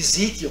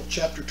 Ezekiel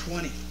chapter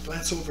 20.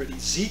 Glance over at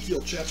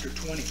Ezekiel chapter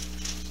 20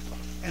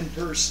 and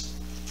verse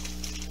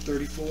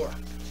 34.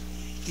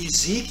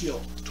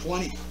 Ezekiel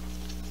 20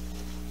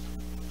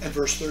 and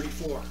verse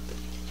 34,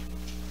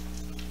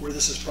 where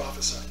this is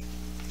prophesied.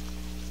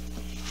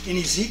 In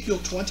Ezekiel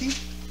 20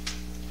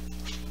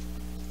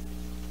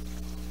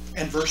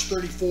 and verse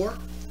 34,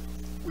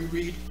 we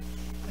read,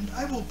 and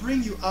I will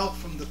bring you out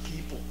from the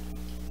people,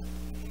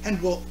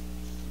 and will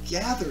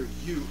gather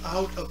you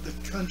out of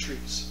the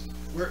countries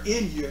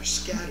wherein ye are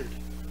scattered,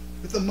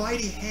 with a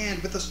mighty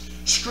hand, with a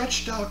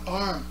stretched out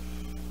arm,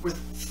 with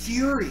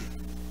fury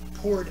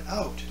poured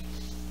out.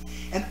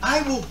 And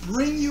I will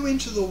bring you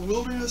into the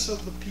wilderness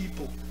of the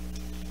people,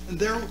 and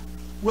there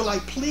will I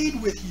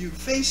plead with you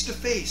face to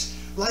face,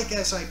 like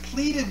as I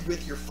pleaded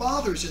with your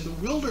fathers in the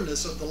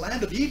wilderness of the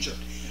land of Egypt.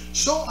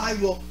 So I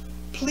will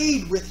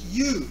plead with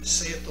you,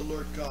 saith the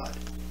Lord God,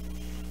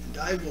 and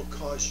I will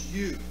cause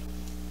you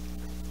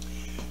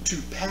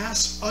to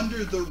pass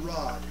under the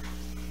rod,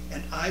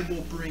 and I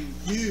will bring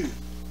you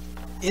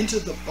into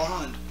the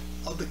bond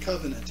of the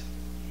covenant,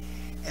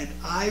 and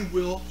I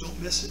will,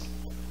 don't miss it,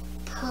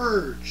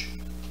 purge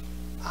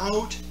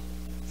out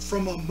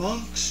from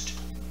amongst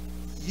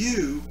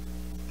you,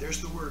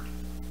 there's the word,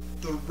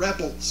 the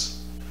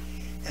rebels,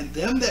 and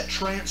them that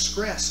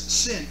transgress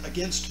sin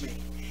against me.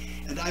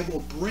 And I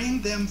will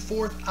bring them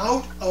forth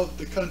out of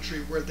the country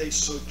where they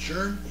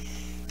sojourn.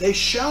 They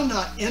shall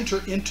not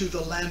enter into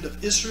the land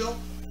of Israel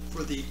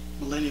for the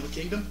millennial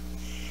kingdom.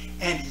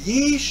 And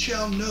ye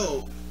shall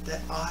know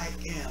that I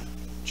am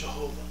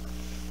Jehovah.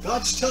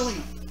 God's telling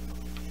them,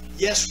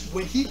 yes,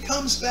 when he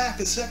comes back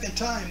a second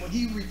time, when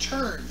he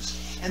returns,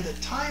 and the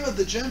time of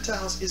the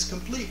Gentiles is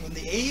complete, when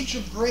the age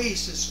of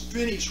grace is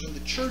finished, when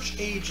the church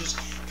age has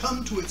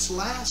come to its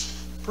last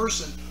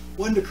person,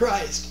 one to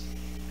Christ,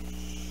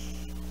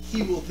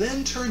 he will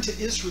then turn to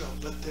Israel,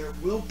 but there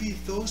will be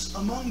those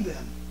among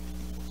them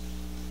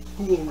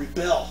who will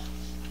rebel.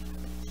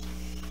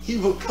 He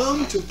will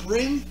come to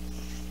bring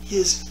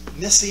his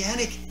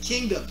messianic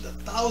kingdom, the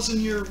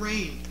 1,000-year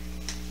reign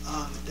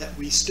that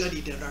we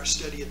studied in our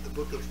study at the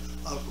book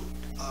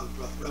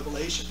of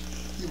Revelation.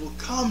 He will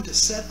come to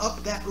set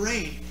up that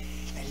reign,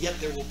 and yet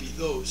there will be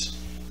those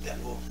that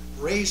will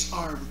raise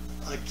arm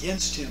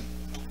against him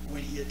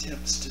when he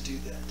attempts to do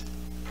that.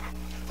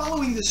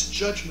 Following this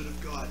judgment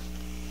of God,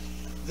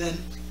 then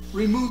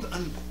remove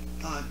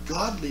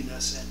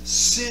ungodliness and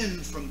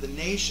sin from the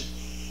nation.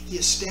 He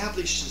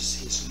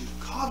establishes his new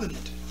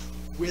covenant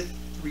with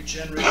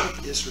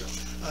regenerated Israel.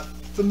 A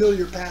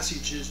familiar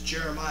passage is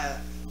Jeremiah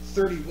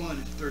 31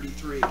 and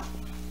 33.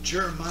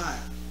 Jeremiah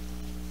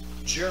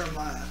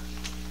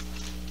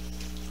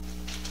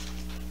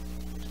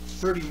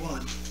 31.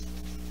 And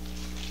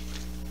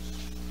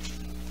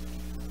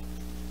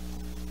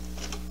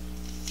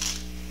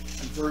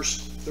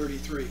verse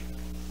 33.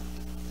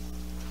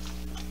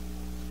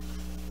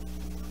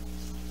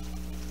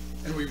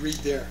 And we read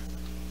there,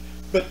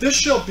 "But this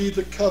shall be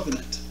the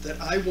covenant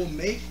that I will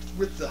make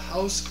with the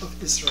house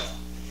of Israel.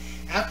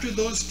 After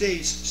those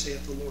days,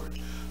 saith the Lord,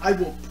 I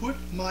will put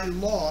my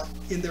law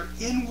in their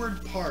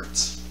inward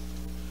parts.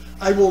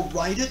 I will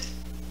write it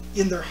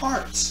in their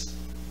hearts,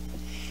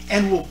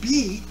 and will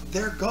be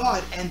their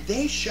God, and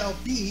they shall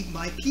be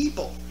my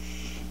people.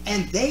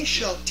 And they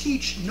shall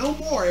teach no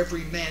more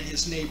every man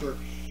his neighbor,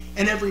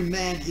 and every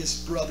man his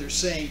brother,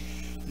 saying,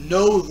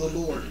 Know the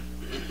Lord.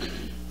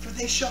 For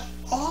they shall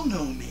all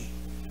know me,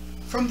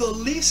 from the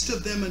least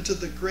of them unto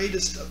the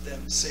greatest of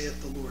them,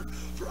 saith the Lord.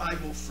 For I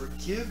will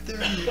forgive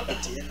their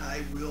iniquity, and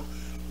I will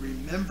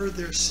remember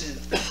their sin."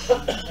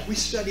 We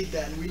studied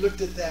that, and we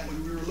looked at that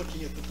when we were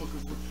looking at the book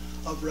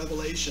of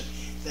Revelation,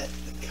 that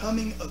the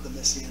coming of the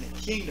Messianic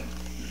kingdom,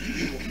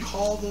 he will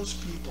call those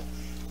people.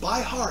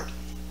 By heart,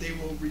 they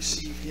will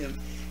receive him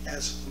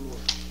as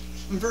Lord.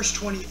 In verse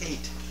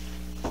 28,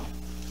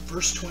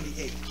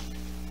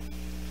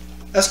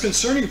 "As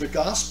concerning the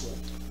gospel,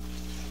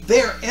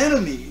 they are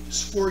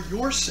enemies for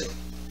your sake.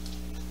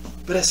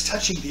 But as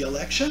touching the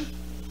election,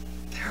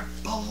 they are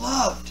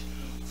beloved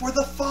for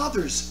the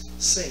Father's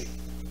sake.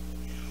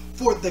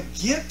 For the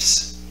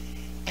gifts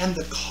and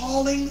the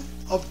calling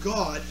of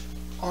God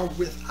are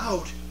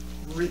without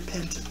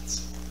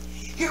repentance."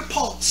 Here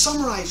Paul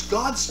summarized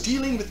God's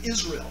dealing with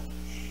Israel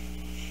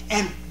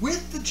and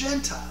with the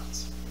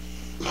Gentiles.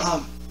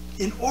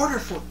 In order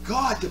for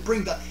God to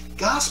bring the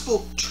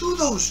gospel to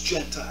those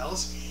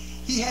Gentiles,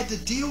 he had to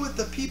deal with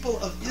the people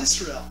of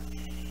Israel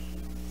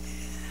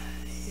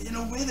in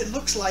a way that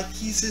looks like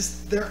he's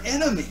their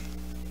enemy.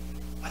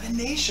 But the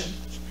nation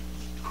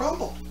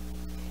crumbled.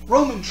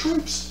 Roman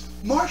troops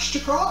marched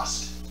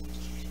across.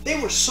 They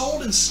were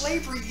sold in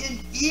slavery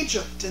in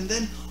Egypt and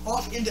then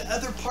off into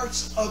other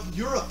parts of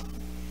Europe,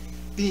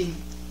 being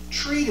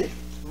treated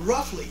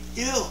roughly,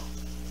 ill.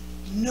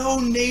 No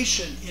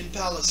nation in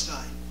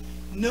Palestine,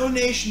 no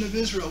nation of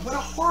Israel. What a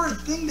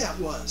horrid thing that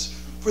was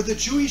for the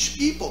Jewish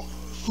people,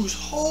 whose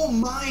whole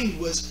mind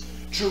was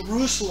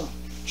Jerusalem,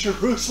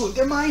 Jerusalem.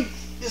 Their mind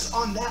is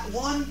on that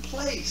one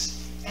place,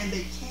 and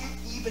they can't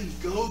even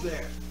go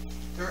there.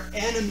 There are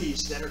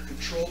enemies that are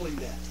controlling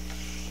that.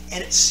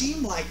 And it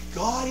seemed like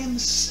God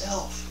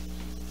himself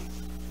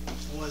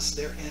was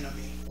their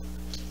enemy.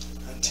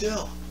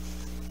 Until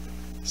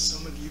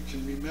some of you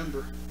can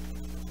remember,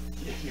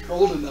 if you're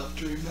old enough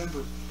to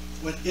remember,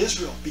 when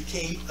Israel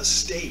became a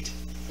state,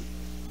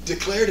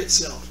 declared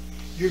itself.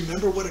 You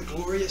remember what a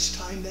glorious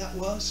time that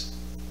was?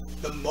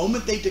 The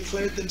moment they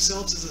declared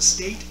themselves as a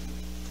state,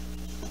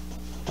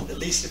 at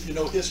least if you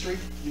know history,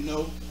 you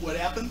know what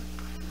happened.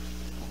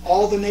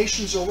 All the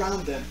nations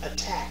around them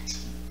attacked.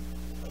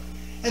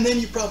 And then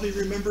you probably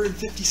remember in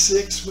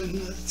 56 when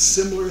a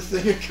similar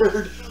thing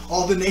occurred.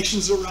 All the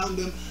nations around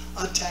them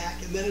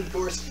attack. And then, of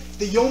course,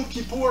 the Yom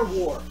Kippur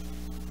War.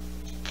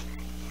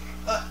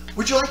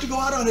 "Would you like to go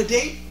out on a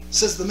date?"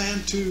 says the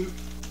man to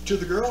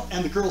the girl.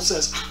 And the girl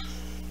says,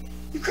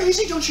 "You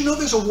crazy? Don't you know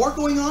there's a war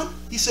going on?"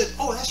 He said,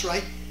 "Oh, that's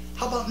right.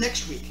 How about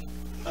next week?"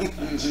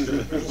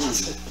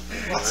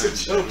 lots of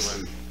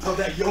jokes of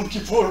that Yom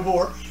Kippur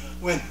War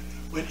when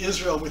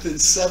Israel within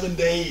 7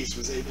 days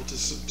was able to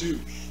subdue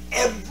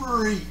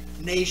every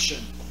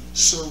nation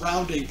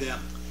surrounding them,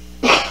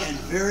 and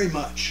very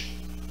much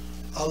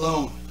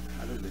alone.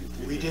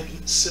 We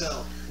didn't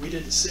send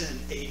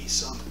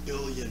 $80-some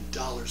billion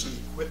of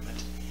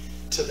equipment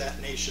to that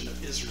nation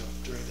of Israel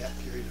during that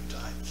period of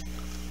time.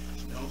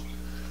 No,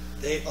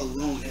 they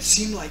alone. It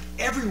seemed like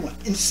everyone,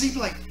 it seemed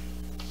like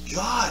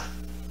God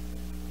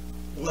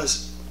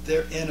was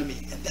their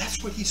enemy. And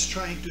that's what he's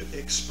trying to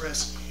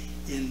express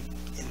in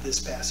this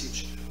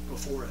passage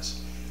before us.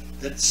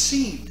 That it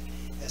seemed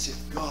as if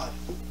God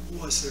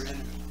was their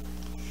enemy.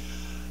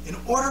 In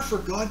order for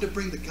God to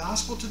bring the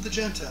gospel to the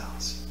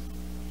Gentiles,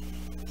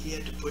 he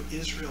had to put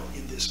Israel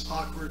in this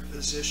awkward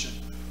position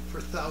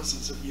for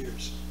thousands of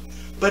years.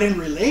 But in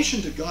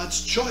relation to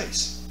God's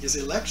choice, his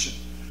election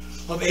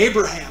of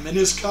Abraham and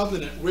his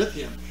covenant with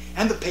him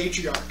and the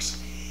patriarchs,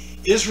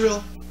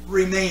 Israel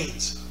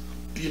remains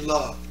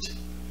beloved.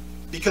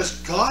 Because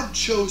God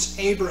chose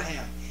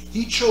Abraham,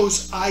 he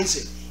chose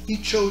Isaac, he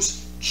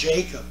chose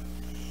Jacob.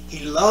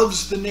 He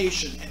loves the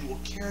nation and will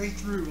carry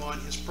through on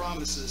his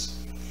promises,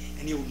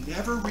 and he will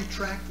never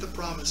retract the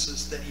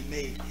promises that he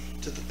made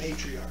to the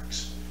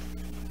patriarchs.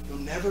 He'll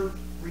never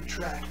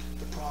retract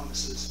the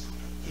promises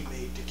he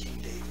made to King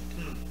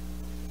David.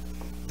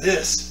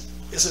 This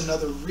is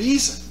another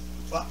reason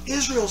why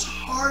Israel's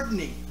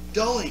hardening,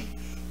 dulling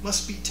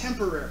must be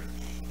temporary,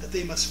 that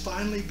they must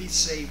finally be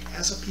saved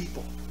as a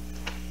people.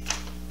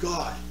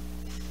 God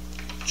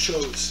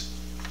chose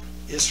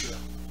Israel.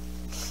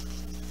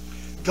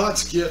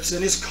 God's gifts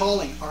and his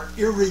calling are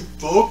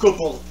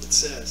irrevocable, it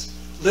says.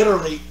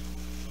 Literally,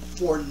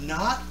 for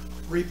not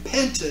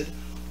repented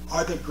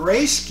are the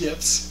grace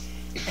gifts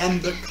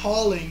and the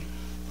calling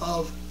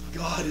of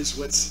God is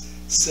what's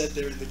said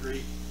there in the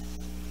Greek.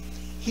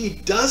 He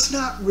does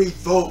not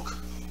revoke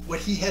what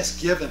he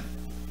has given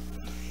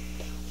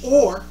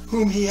or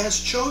whom he has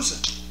chosen.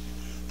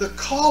 The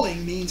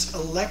calling means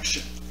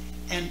election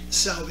and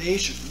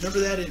salvation. Remember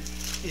that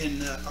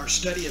in our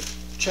study of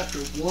chapter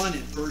 1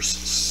 and verse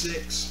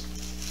 6.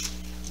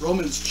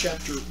 Romans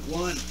chapter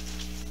 1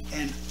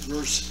 and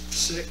verse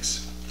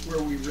 6,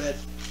 where we read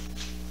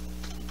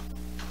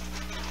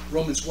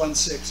Romans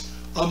 1:6.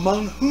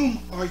 Among whom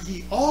are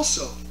ye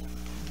also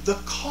the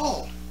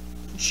called,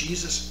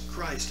 Jesus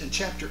Christ. In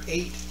chapter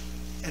 8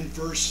 and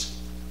verse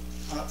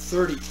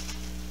 30.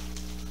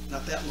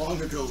 Not that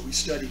long ago we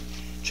studied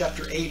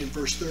chapter 8 and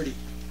verse 30.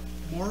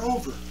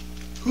 Moreover,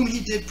 whom he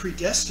did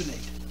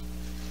predestinate,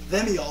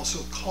 them he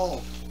also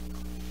called.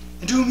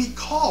 And whom he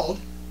called,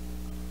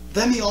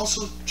 them he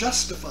also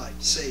justified,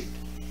 saved.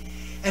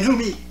 And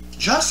whom he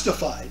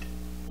justified,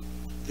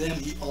 them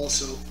he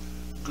also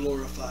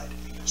glorified.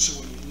 So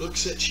when he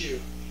looks at you,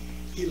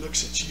 he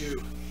looks at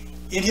you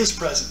in his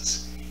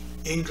presence,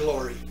 in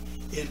glory,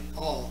 in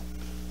all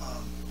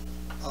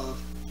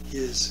of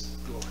his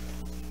glory.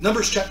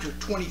 Numbers chapter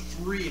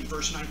 23 and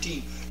verse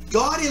 19.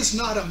 God is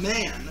not a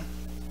man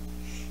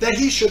that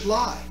he should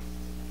lie,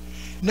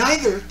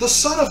 neither the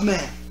Son of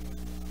Man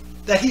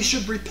that he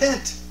should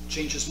repent,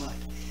 change his mind.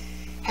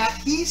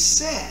 Hath he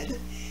said,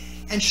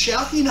 and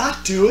shall he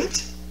not do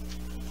it?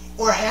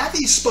 Or hath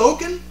he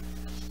spoken,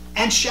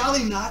 and shall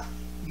he not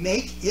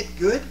make it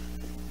good?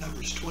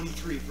 Numbers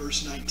 23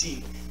 verse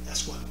 19.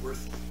 That's one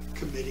worth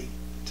committing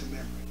to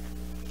memory.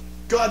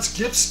 God's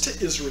gifts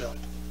to Israel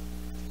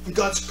and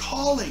God's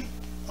calling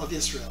of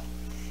Israel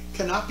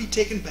cannot be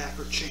taken back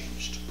or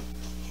changed,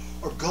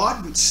 or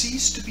God would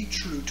cease to be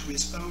true to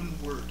his own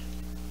word.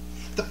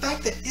 The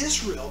fact that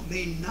Israel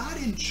may not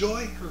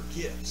enjoy her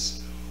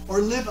gifts or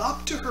live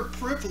up to her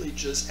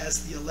privileges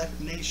as the elect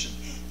nation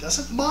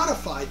doesn't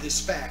modify this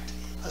fact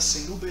a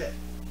single bit.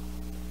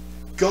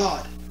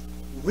 God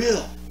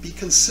will be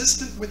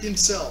consistent with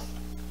himself.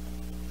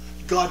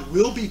 God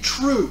will be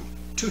true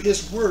to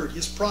his word,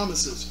 his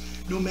promises,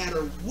 no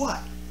matter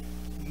what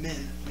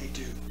men may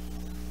do.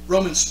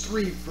 Romans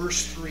 3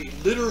 verse 3,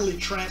 literally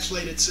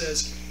translated,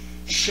 says,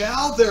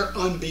 shall their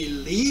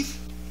unbelief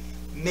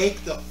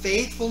make the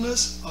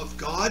faithfulness of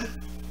God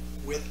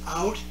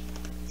without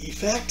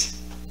effect?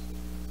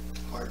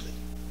 Hardly.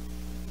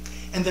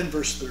 And then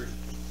verse 30.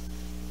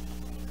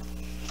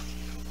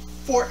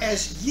 For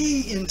as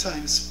ye in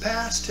times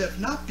past have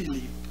not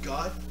believed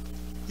God,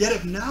 yet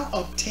have now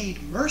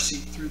obtained mercy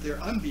through their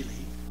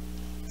unbelief,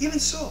 even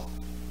so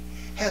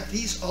have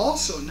these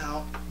also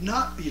now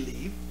not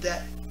believed,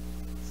 that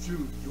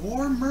through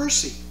your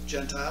mercy,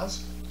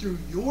 Gentiles, through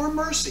your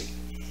mercy,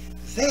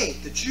 they,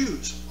 the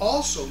Jews,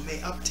 also may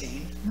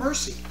obtain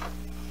mercy.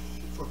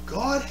 For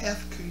God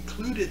hath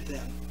concluded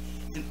them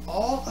in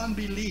all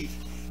unbelief,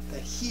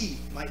 that he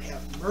might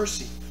have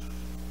mercy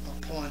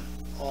upon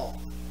all.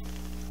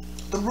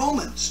 The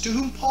Romans, to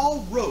whom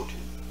Paul wrote,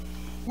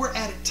 were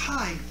at a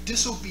time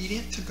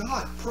disobedient to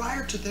God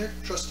prior to their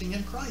trusting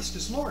in Christ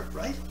as Lord,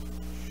 right?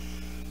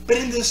 But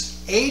in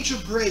this age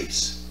of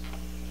grace,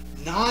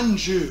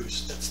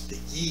 non-Jews, that's the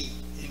ye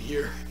in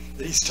here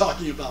that he's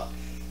talking about,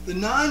 the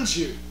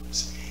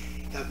non-Jews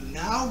have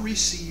now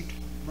received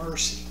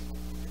mercy.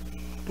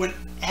 When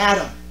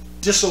Adam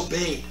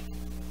disobeyed,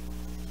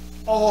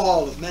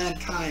 all of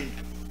mankind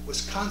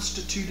was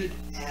constituted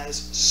as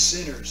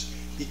sinners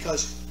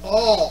because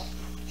all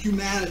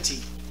humanity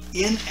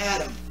in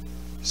Adam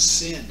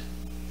sinned.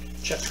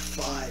 Chapter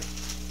 5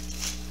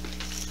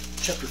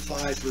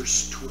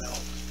 verse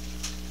 12.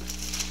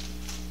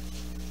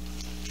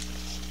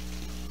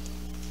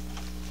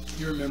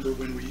 You remember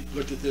when we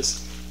looked at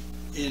this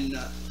in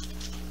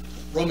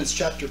Romans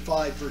chapter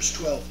 5 verse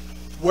 12.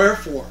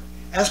 Wherefore,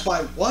 as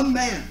by one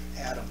man,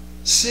 Adam,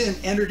 sin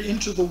entered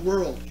into the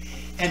world,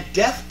 and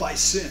death by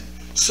sin,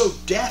 so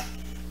death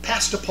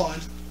passed upon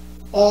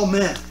all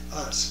men,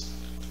 us,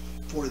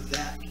 for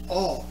that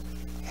all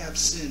have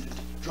sinned.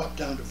 Drop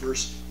down to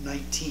verse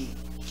 19.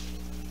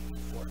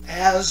 For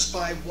as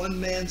by one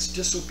man's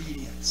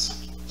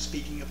disobedience,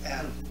 speaking of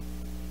Adam,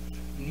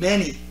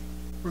 many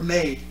were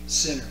made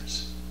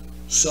sinners,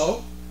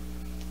 so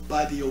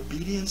by the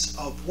obedience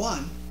of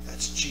one,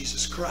 that's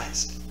Jesus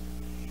Christ,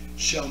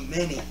 shall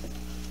many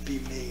be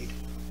made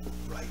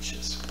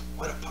righteous.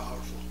 What a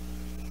powerful.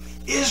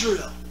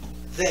 Israel,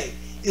 they,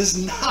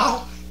 is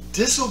now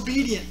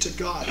disobedient to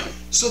God,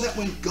 so that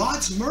when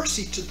God's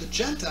mercy to the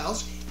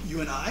Gentiles,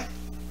 you and I,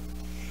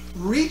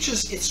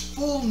 reaches its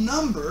full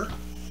number,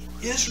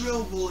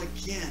 Israel will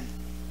again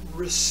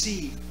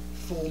receive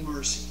full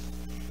mercy.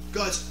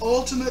 God's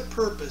ultimate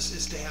purpose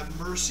is to have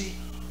mercy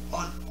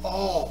on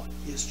all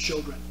his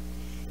children.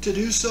 To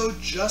do so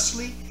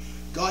justly,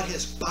 God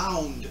has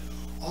bound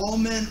all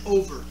men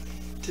over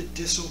to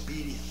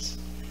disobedience.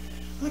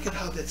 Look at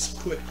how that's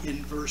put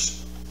in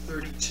verse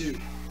 32.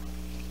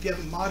 If you have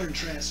a modern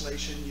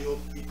translation, you'll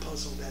be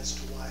puzzled as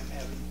to why I'm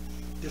having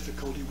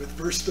difficulty with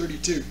verse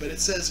 32. But it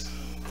says,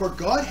 for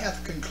God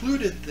hath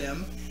concluded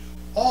them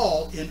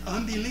all in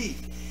unbelief,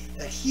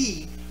 that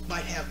he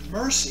might have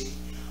mercy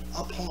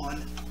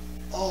upon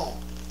all.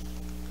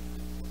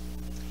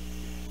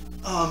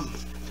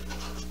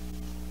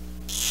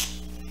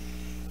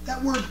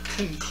 That word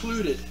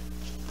concluded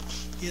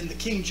in the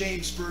King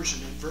James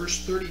Version in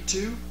verse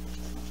 32.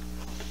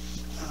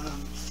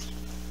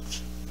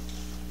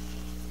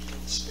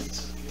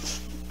 Space up here.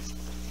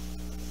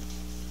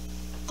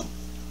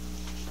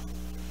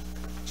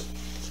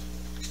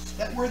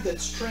 That word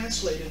that's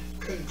translated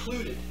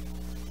concluded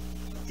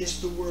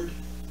is the word,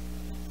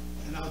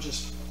 and I'll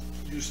just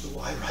use the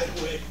Y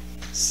right away,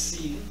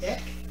 sin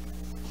ek,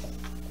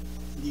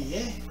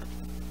 nie,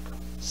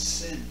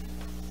 sin.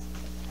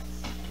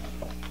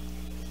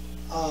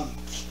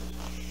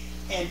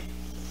 And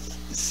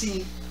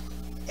sin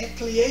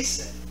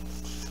ekliese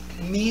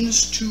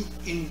means to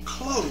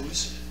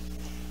enclose,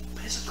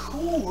 but it's a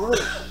cool word.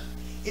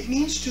 It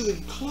means to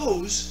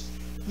enclose,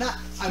 not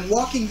I'm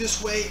walking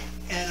this way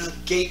and a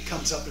gate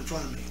comes up in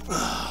front of me.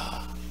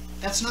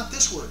 That's not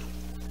this word.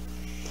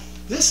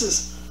 This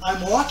is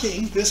I'm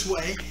walking this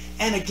way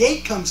and a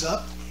gate comes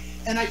up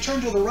and I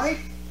turn to the right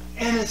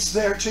and it's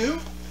there too.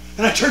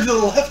 And I turn to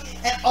the left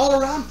and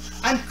all around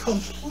I'm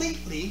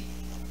completely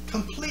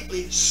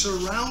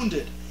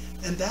surrounded.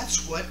 And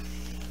that's what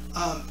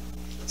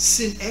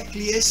sin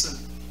ekliesen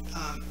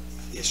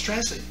is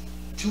translated,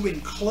 to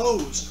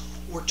enclose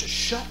or to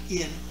shut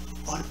in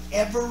on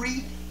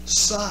every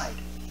side.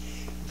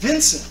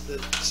 Vincent, the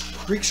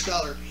Greek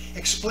scholar,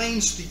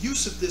 explains the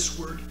use of this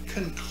word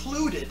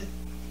concluded,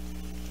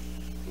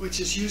 which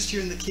is used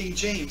here in the King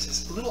James.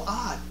 It's a little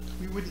odd.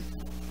 We wouldn't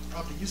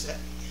probably use that.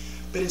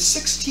 But in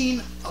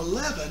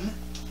 1611,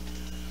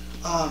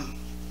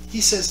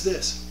 he says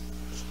this: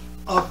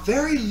 a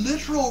very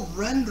literal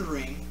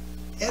rendering,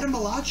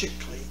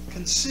 etymologically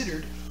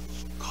considered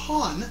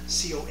con,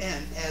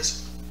 C-O-N,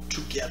 as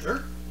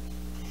together,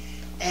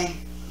 and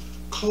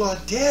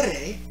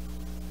claudere,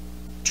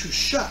 to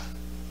shut.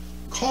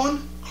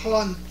 Con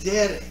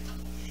claudere.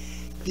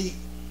 The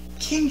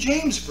King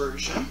James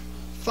Version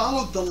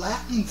followed the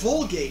Latin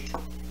Vulgate,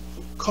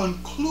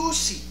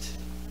 conclusit.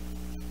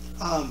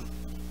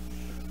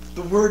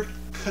 The word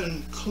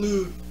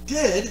concluded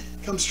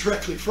comes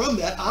directly from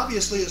that,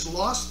 obviously has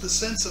lost the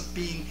sense of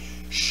being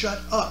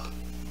shut up.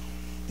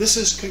 This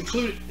is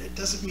concluded. It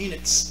doesn't mean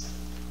it's,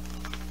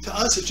 to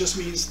us it just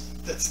means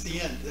that's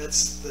the end.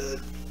 That's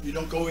the, you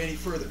don't go any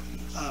further.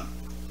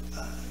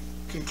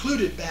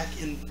 Concluded back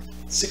in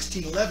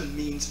 1611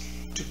 means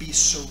to be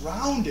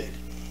surrounded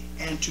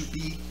and to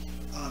be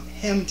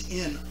hemmed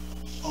in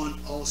on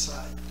all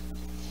sides.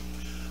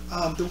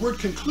 The word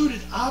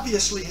concluded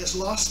obviously has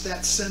lost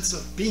that sense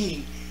of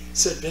being,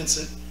 said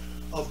Vincent,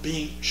 of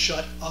being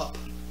shut up.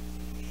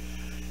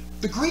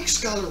 The Greek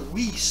scholar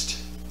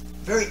Wiest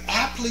very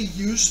aptly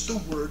used the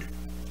word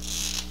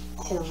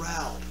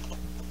corralled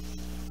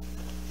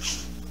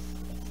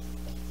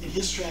in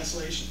his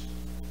translation.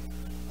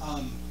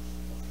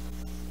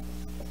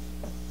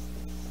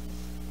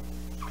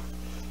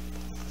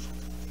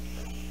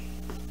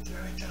 Did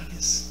I write down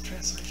his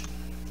translation?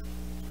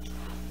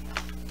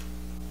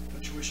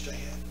 Don't you wish I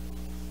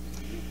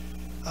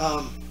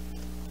had?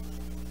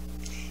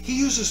 He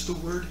uses the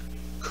word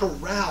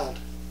corralled,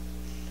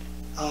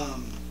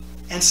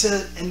 and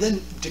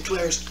then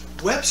declares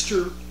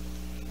Webster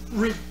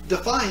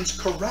defines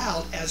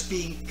corralled as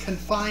being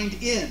confined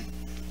in,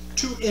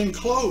 to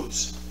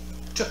enclose,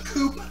 to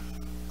coop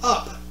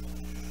up.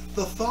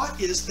 The thought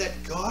is that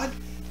God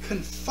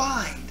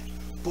confined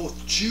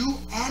both Jew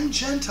and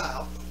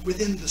Gentile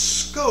within the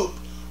scope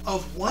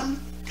of one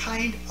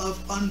kind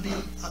of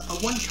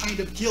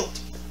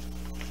guilt,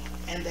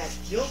 and that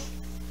guilt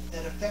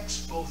that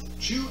affects both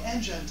Jew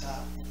and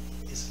Gentile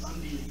is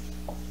unbelief.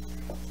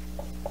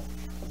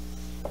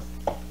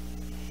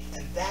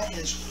 And that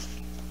is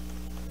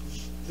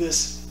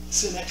this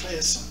sin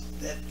eklesia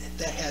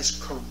that has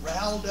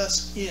corralled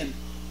us in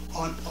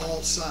on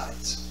all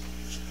sides.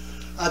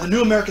 The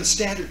New American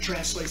Standard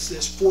translates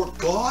this: for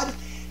God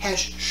has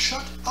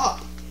shut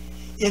up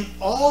in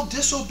all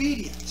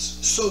disobedience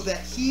so that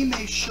he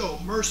may show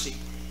mercy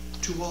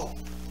to all.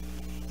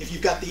 If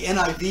you've got the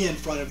NIV in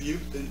front of you,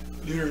 the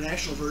New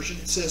International Version,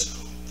 it says,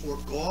 for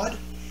God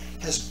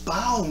has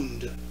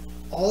bound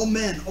all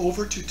men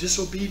over to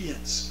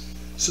disobedience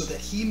so that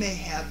he may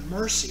have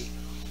mercy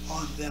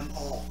on them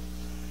all.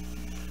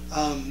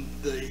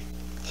 The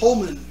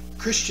Holman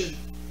Christian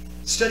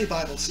Study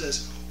Bible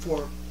says,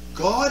 for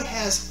God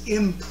has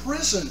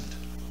imprisoned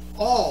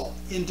all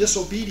in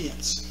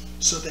disobedience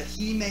so that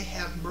he may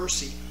have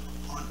mercy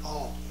on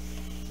all.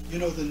 You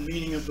know the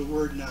meaning of the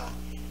word now.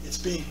 It's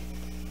being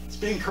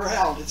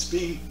corralled. It's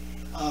being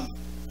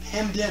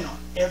hemmed in on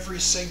every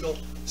single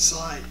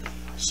side.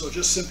 So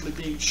just simply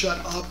being shut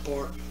up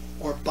or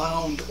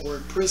bound or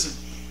imprisoned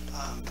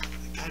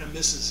it kind of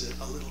misses it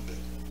a little bit.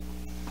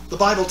 The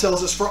Bible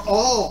tells us, for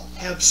all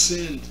have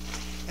sinned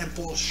and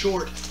fall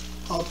short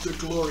of the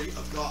glory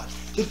of God.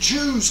 The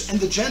Jews and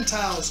the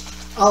Gentiles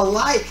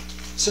alike,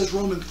 says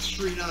Romans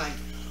 3:9,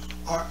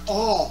 are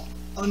all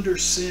under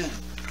sin.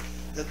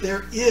 That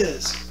there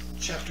is,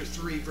 chapter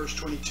 3, verse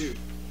 22,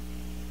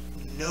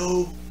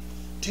 no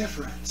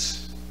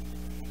difference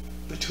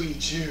between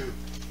Jew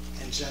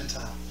and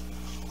Gentile.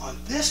 On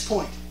this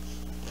point,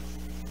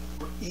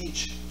 we're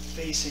each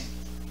facing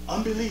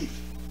unbelief,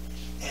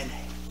 and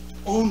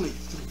only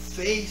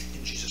through faith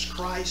in Jesus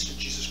Christ and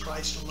Jesus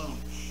Christ alone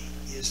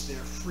is there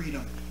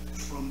freedom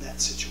from that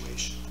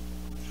situation.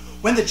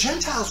 When the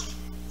Gentiles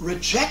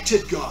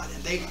rejected God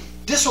and they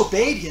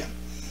disobeyed him,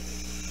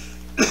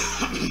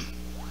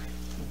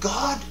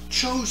 God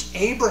chose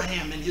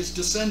Abraham and his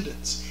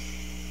descendants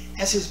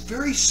as his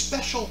very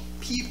special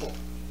people.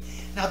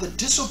 Now, the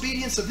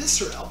disobedience of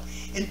Israel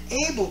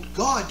enabled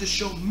God to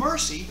show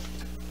mercy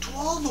to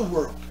all the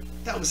world.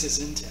 That was his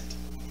intent.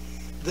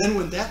 Then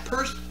when that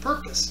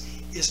purpose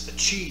is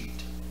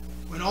achieved,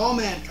 when all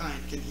mankind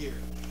can hear,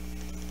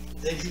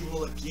 then he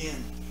will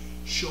again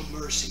show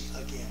mercy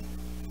again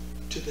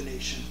to the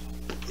nation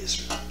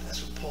Israel.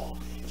 That's what Paul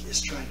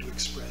is trying to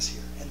express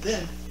here. And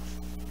then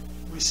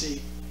we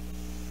see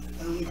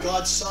not only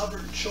God's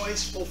sovereign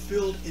choice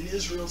fulfilled in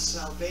Israel's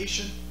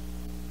salvation,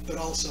 but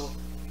also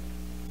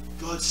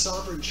God's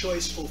sovereign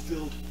choice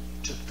fulfilled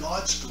to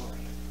God's glory,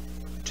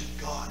 to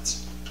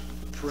God's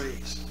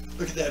praise.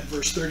 Look at that in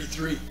verse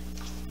 33.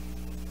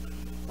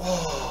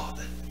 Oh,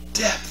 the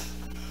depth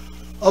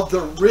of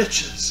the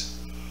riches,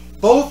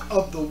 both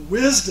of the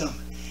wisdom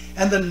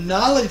and the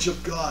knowledge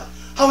of God.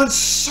 How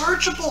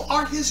unsearchable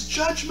are his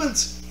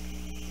judgments,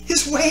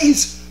 his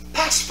ways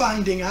past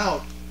finding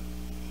out.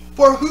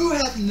 For who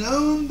hath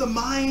known the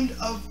mind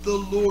of the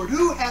Lord?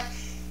 Who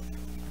hath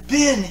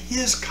been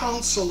his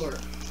counselor?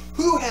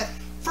 Who hath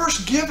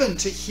first given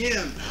to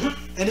him,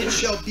 and it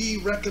shall be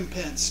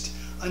recompensed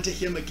unto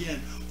him again?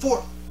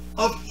 For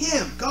of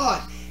him,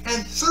 God,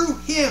 and through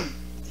him,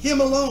 him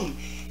alone,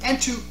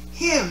 and to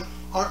him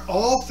are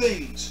all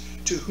things,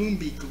 to whom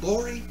be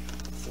glory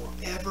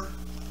forever.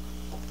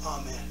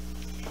 Amen.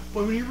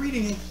 But when you're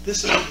reading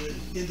this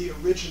in the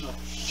original,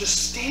 it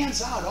just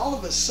stands out. All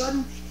of a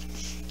sudden,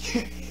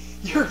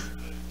 you're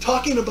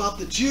talking about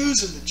the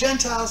Jews and the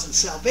Gentiles and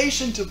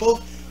salvation to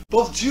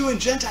both Jew and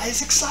Gentile.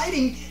 It's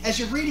exciting as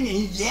you're reading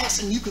it.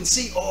 Yes, and you can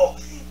see, oh,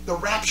 the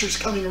rapture's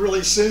coming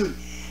really soon.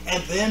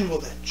 And then will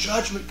that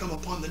judgment come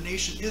upon the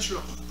nation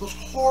Israel? Those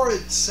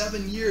horrid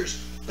 7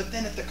 years. But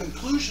then at the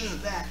conclusion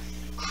of that,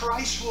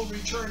 Christ will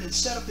return and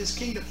set up his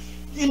kingdom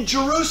in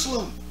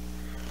Jerusalem,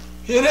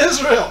 in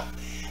Israel.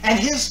 And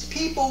his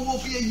people will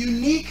be a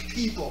unique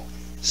people,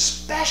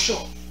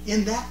 special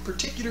in that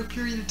particular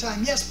period of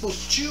time. Yes,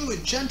 both Jew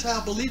and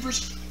Gentile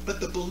believers, but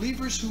the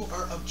believers who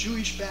are of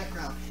Jewish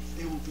background,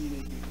 they will be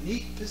in a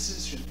unique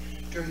position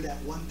during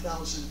that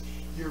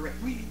 1,000-year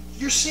reign.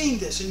 You're seeing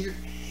this,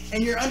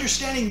 and you're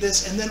understanding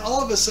this, and then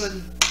all of a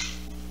sudden,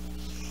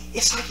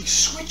 it's like he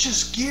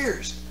switches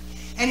gears,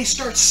 and he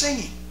starts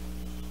singing.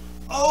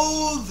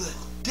 Oh, the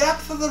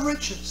depth of the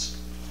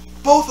riches,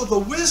 both of the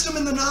wisdom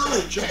and the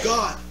knowledge of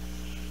God.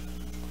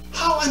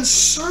 How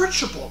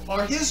unsearchable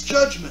are his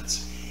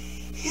judgments.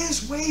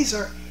 His ways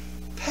are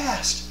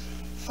past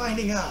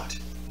finding out.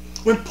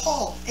 When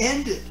Paul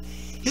ended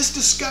his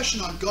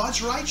discussion on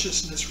God's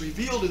righteousness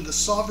revealed in the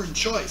sovereign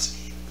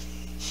choice,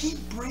 he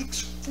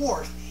breaks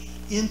forth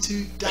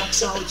into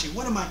doxology.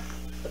 One of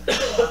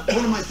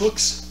my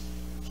books,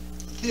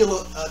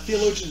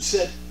 theologian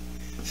said,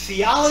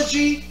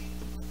 theology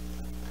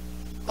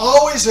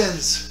always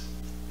ends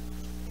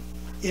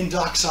in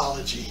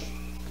doxology.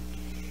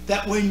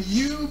 That when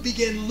you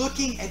begin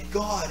looking at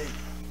God and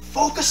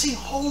focusing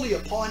wholly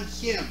upon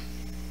him,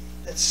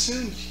 that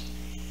soon,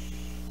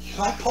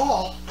 like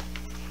Paul,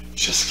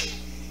 just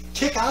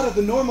kick out of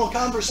the normal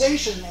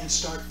conversation and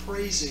start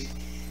praising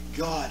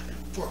God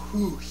for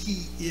who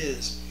he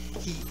is.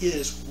 He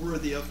is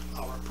worthy of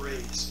our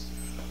praise.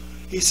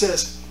 He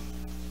says,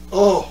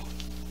 oh,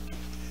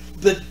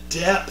 the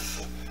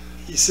depth,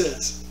 he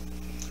says.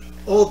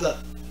 Oh, the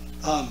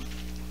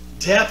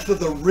depth of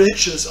the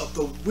riches of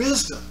the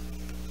wisdom.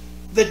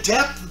 The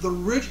depth of the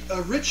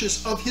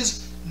riches of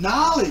his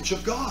knowledge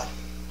of God.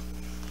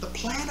 The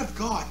plan of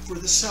God for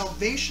the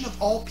salvation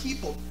of all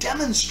people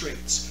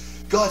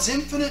demonstrates God's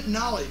infinite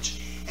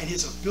knowledge and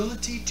his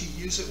ability to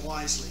use it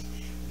wisely.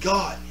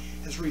 God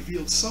has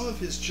revealed some of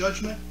his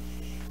judgment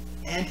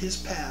and his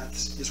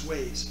paths, his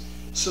ways,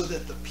 so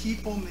that the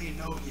people may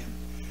know him.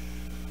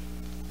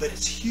 But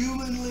it's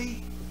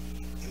humanly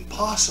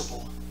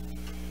impossible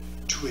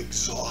to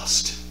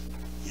exhaust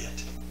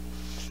it.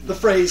 The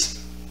phrase,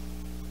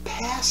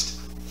 past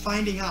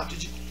finding out. Do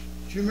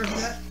you remember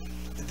that?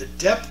 The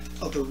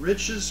depth of the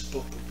riches,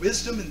 both the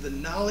wisdom and the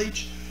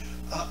knowledge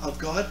of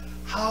God.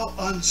 How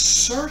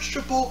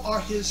unsearchable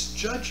are his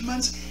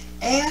judgments.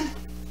 And,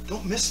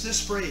 don't miss this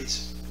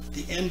phrase,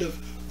 the end of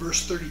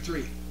verse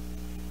 33.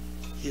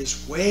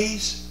 His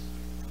ways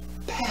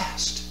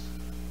past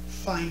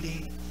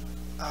finding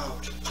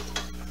out.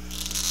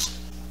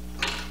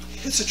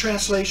 It's a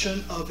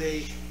translation of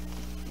a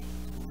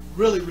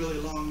really, really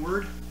long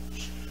word.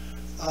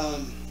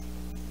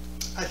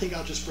 I think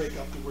I'll just break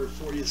up the word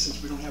for you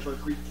since we don't have our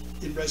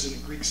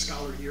resident Greek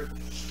scholar here.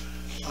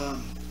 Do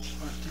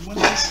you want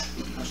this?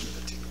 I'll give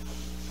it to you.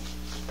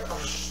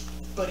 Our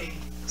budding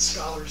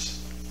scholars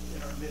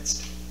in our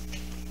midst.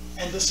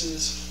 And this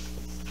is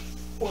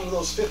one of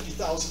those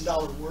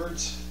 $50,000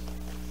 words.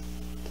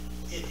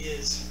 It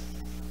is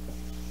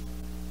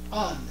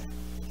un,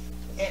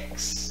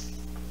 ex,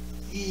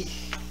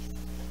 ich,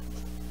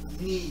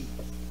 ni,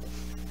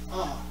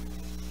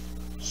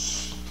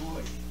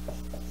 stoy.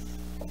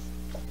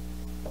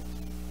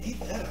 Ain't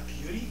that a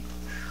beauty?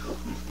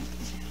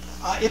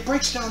 It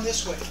breaks down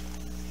this way.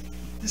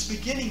 This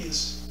beginning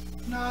is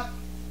not,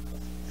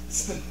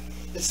 it's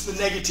the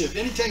negative.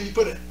 Anytime you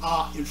put an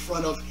in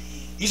front of,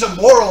 he's a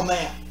moral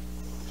man.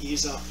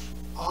 He's a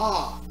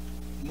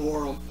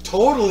moral,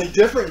 totally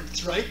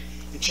different, right?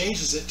 It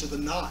changes it to the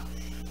not.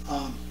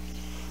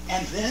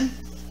 And then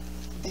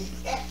the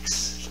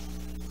X,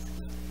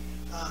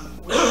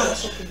 which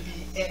also can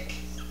be ek.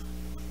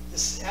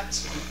 This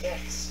happens to be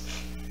X,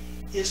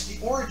 is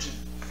the origin.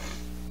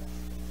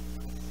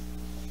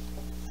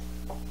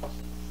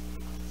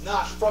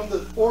 Not from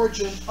the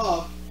origin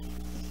of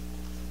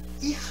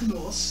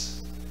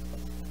ichnos.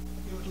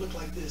 It would look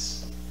like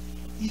this.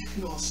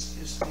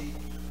 Ichnos is the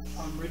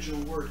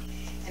original word.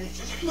 And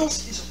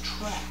ichnos is a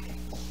track.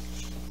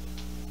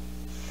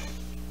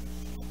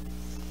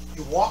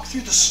 You walk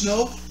through the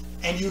snow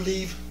and you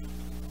leave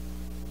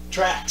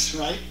tracks,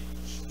 right?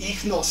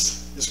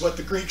 Ichnos is what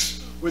the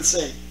Greeks would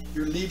say.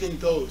 You're leaving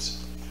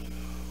those.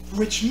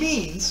 Which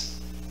means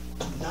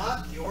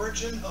not the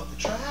origin of the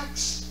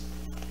tracks,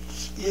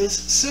 is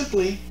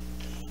simply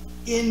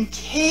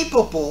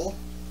incapable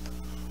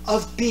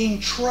of being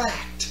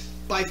tracked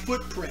by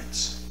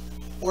footprints,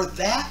 or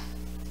that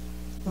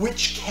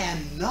which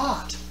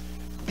cannot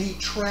be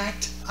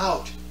tracked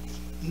out.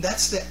 And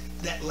that's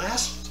that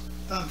last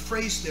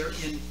phrase there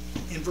in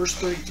verse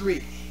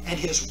 33. And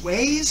his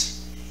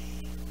ways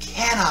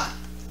cannot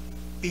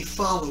be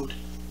followed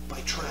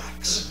by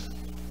tracks.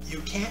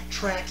 You can't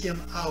track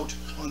him out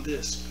on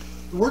this.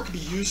 The word could be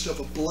used of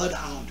a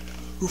bloodhound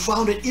who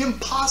found it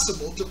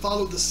impossible to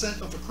follow the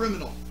scent of a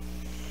criminal,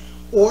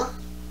 or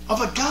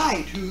of a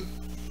guide who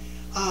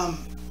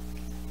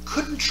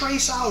couldn't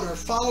trace out or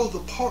follow the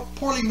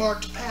poorly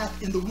marked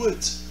path in the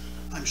woods.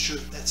 I'm sure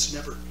that's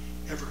never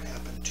ever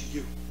happened to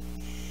you.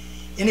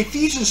 In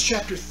Ephesians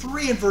chapter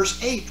 3 and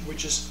verse 8,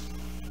 which is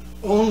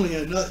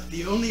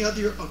the only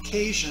other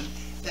occasion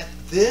that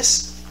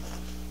this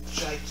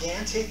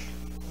gigantic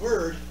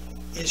word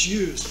is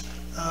used.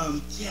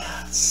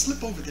 Yeah,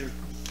 slip over there,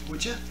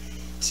 would you?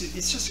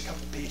 It's just a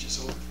couple pages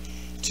over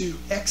to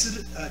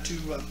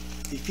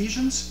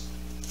Ephesians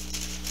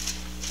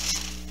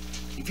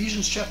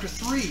chapter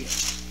 3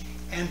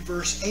 and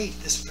verse 8.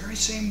 This very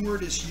same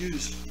word is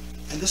used,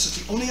 and this is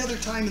the only other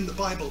time in the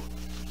Bible,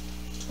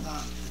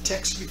 the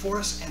text before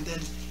us, and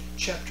then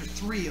chapter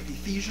 3 of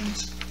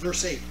Ephesians,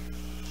 verse 8.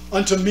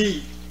 Unto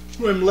me,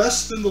 who am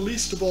less than the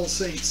least of all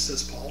saints,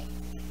 says Paul,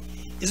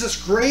 is this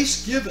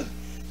grace given,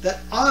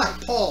 that I,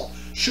 Paul,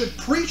 should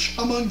preach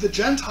among the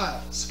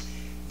Gentiles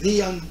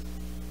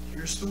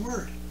here's the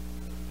word,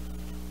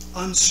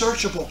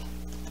 unsearchable,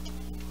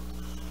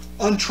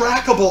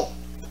 untrackable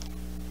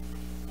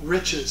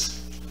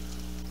riches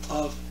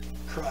of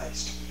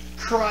Christ.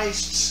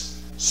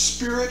 Christ's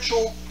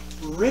spiritual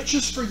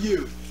riches for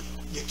you.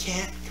 You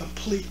can't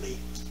completely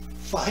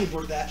find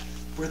where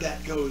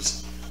that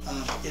goes.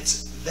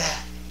 It's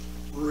that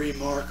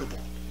remarkable.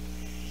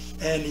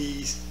 And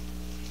he's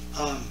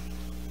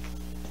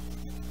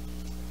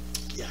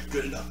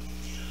good enough.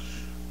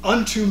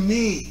 Unto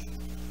me,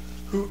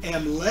 who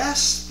am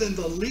less than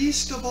the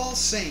least of all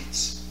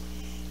saints,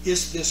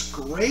 is this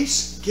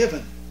grace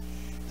given,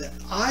 that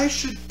I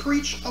should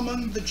preach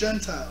among the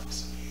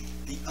Gentiles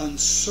the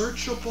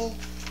unsearchable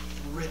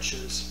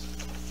riches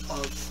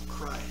of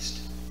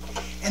Christ.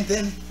 And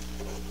then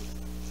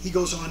he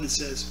goes on and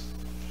says,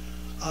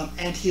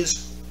 and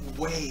his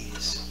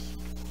ways.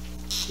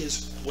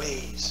 His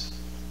ways.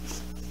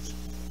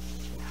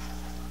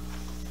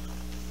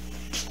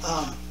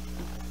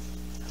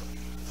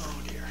 Oh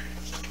dear.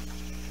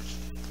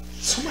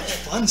 So much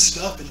fun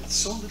stuff in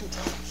so little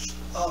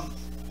time.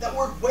 That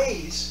word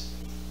ways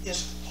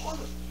is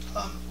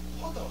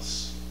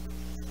hodos.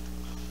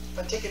 If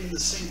I take it in the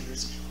singular,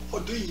 it's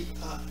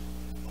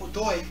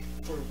hodoi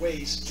for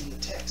ways in the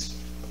text.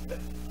 But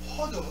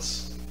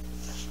hodos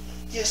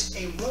is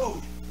a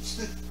road. It's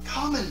the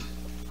common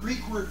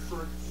Greek word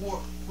for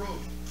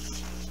road.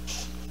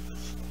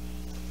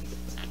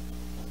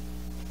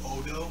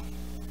 Odo.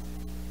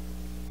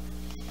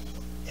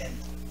 An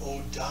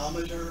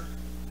odometer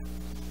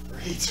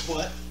reads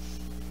what?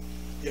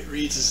 It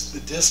reads as the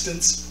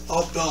distance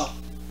of the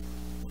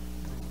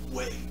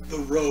way, the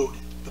road,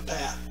 the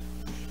path.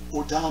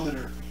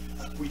 Odometer.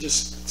 We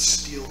just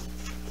steal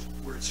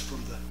words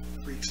from the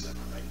Greeks left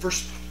and right.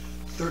 Verse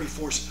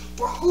 34 says,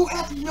 for who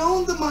hath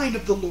known the mind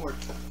of the Lord?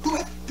 Who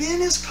hath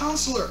been his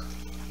counselor?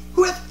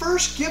 Who hath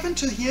first given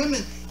to him,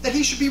 and that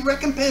he should be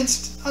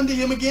recompensed unto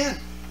him again?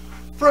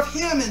 For of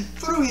him and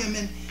through him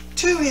and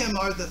to him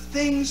are the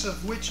things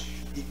of which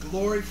be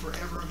glory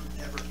forever and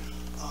ever.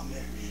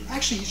 Amen.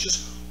 Actually, he's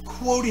just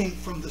quoting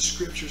from the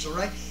scriptures, all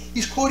right?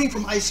 He's quoting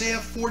from Isaiah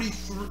 40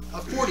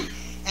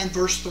 and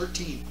verse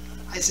 13.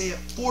 Isaiah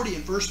 40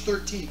 and verse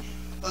 13,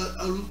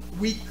 a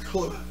weak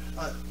quote,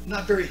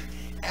 not very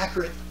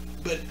accurate,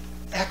 but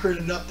accurate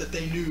enough that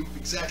they knew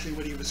exactly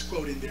what he was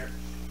quoting there,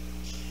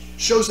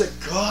 shows that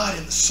God,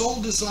 in the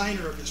sole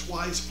designer of his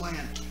wise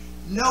plan,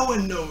 no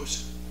one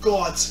knows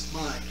God's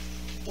mind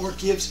or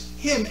gives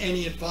him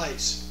any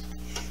advice.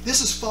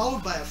 This is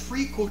followed by a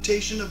free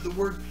quotation of the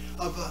word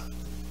of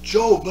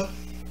Job,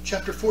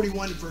 chapter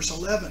 41, verse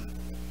 11,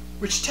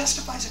 which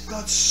testifies that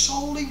God's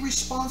solely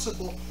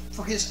responsible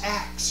for his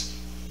acts.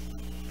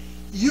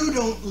 You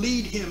don't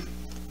lead him.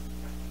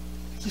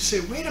 You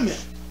say, wait a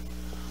minute,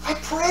 I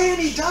pray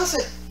and he does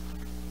it.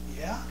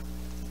 Yeah.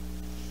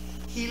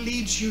 He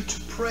leads you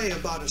to pray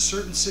about a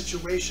certain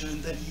situation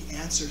and then he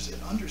answers it.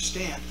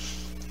 Understand,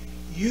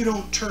 you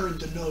don't turn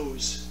the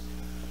nose.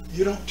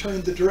 You don't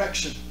turn the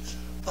direction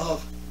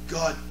of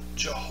God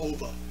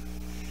Jehovah.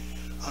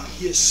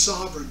 He is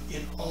sovereign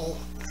in all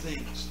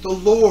things. The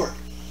Lord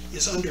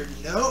is under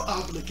no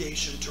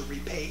obligation to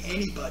repay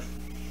anybody,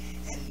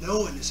 and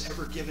no one has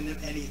ever given him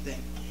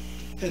anything.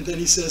 And then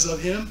he says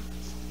of him,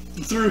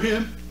 and through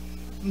him,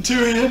 and to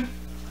him,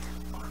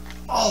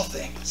 all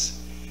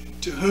things,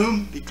 to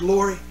whom be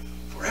glory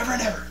forever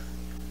and ever.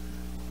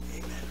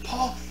 Amen.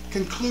 Paul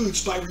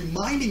concludes by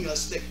reminding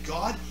us that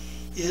God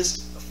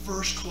is the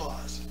first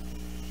clause.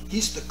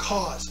 He's the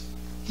cause.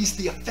 He's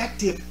the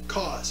effective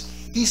cause.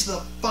 He's the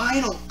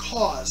final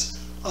cause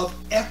of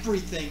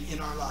everything in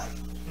our life.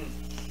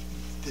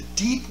 The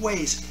deep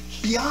ways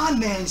beyond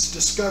man's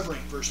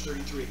discovering, verse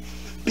 33.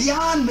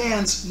 Beyond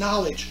man's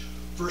knowledge,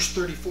 verse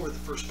 34, the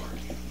first part.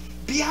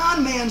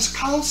 Beyond man's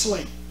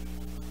counseling,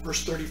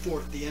 verse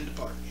 34, the end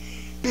part.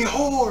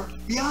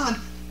 Beyond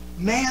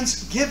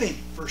man's giving,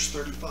 verse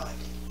 35.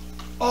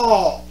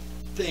 All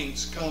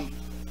things come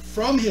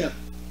from him,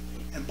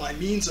 and by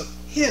means of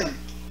him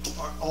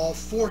are all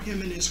for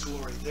him in his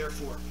glory.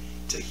 Therefore,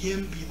 to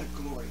him be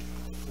the glory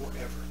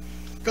forever.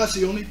 God's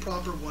the only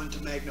proper one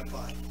to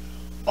magnify.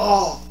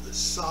 All the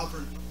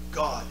sovereign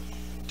God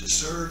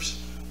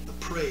deserves the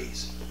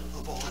praise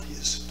of all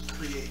his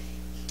creating.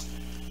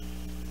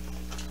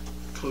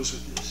 Close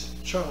with this.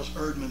 Charles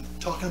Erdman,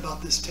 talking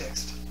about this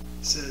text,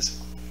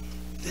 says,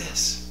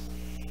 this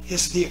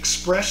is the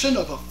expression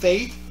of a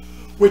faith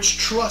which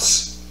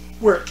trusts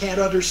where it can't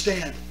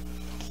understand,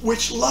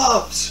 which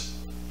loves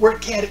where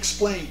it can't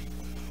explain,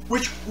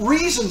 which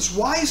reasons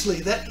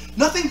wisely that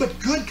nothing but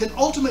good can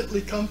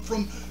ultimately come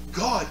from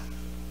God.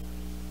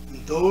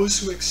 And those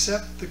who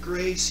accept the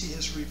grace he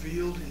has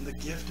revealed in the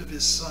gift of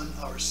his Son,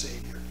 our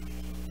Savior,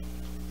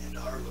 and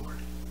our Lord.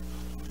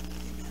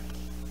 Amen.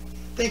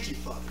 Thank you,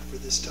 Father, for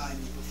this time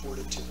you've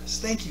afforded to us.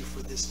 Thank you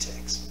for this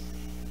text.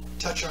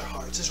 Touch our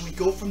hearts as we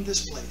go from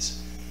this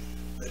place.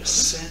 Let us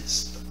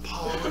sense the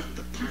power and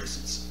the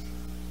presence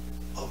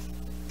of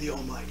the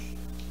Almighty.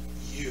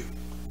 You,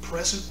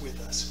 present with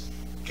us,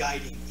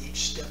 guiding each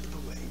step of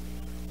the way.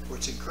 For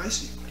it's in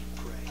Christ's name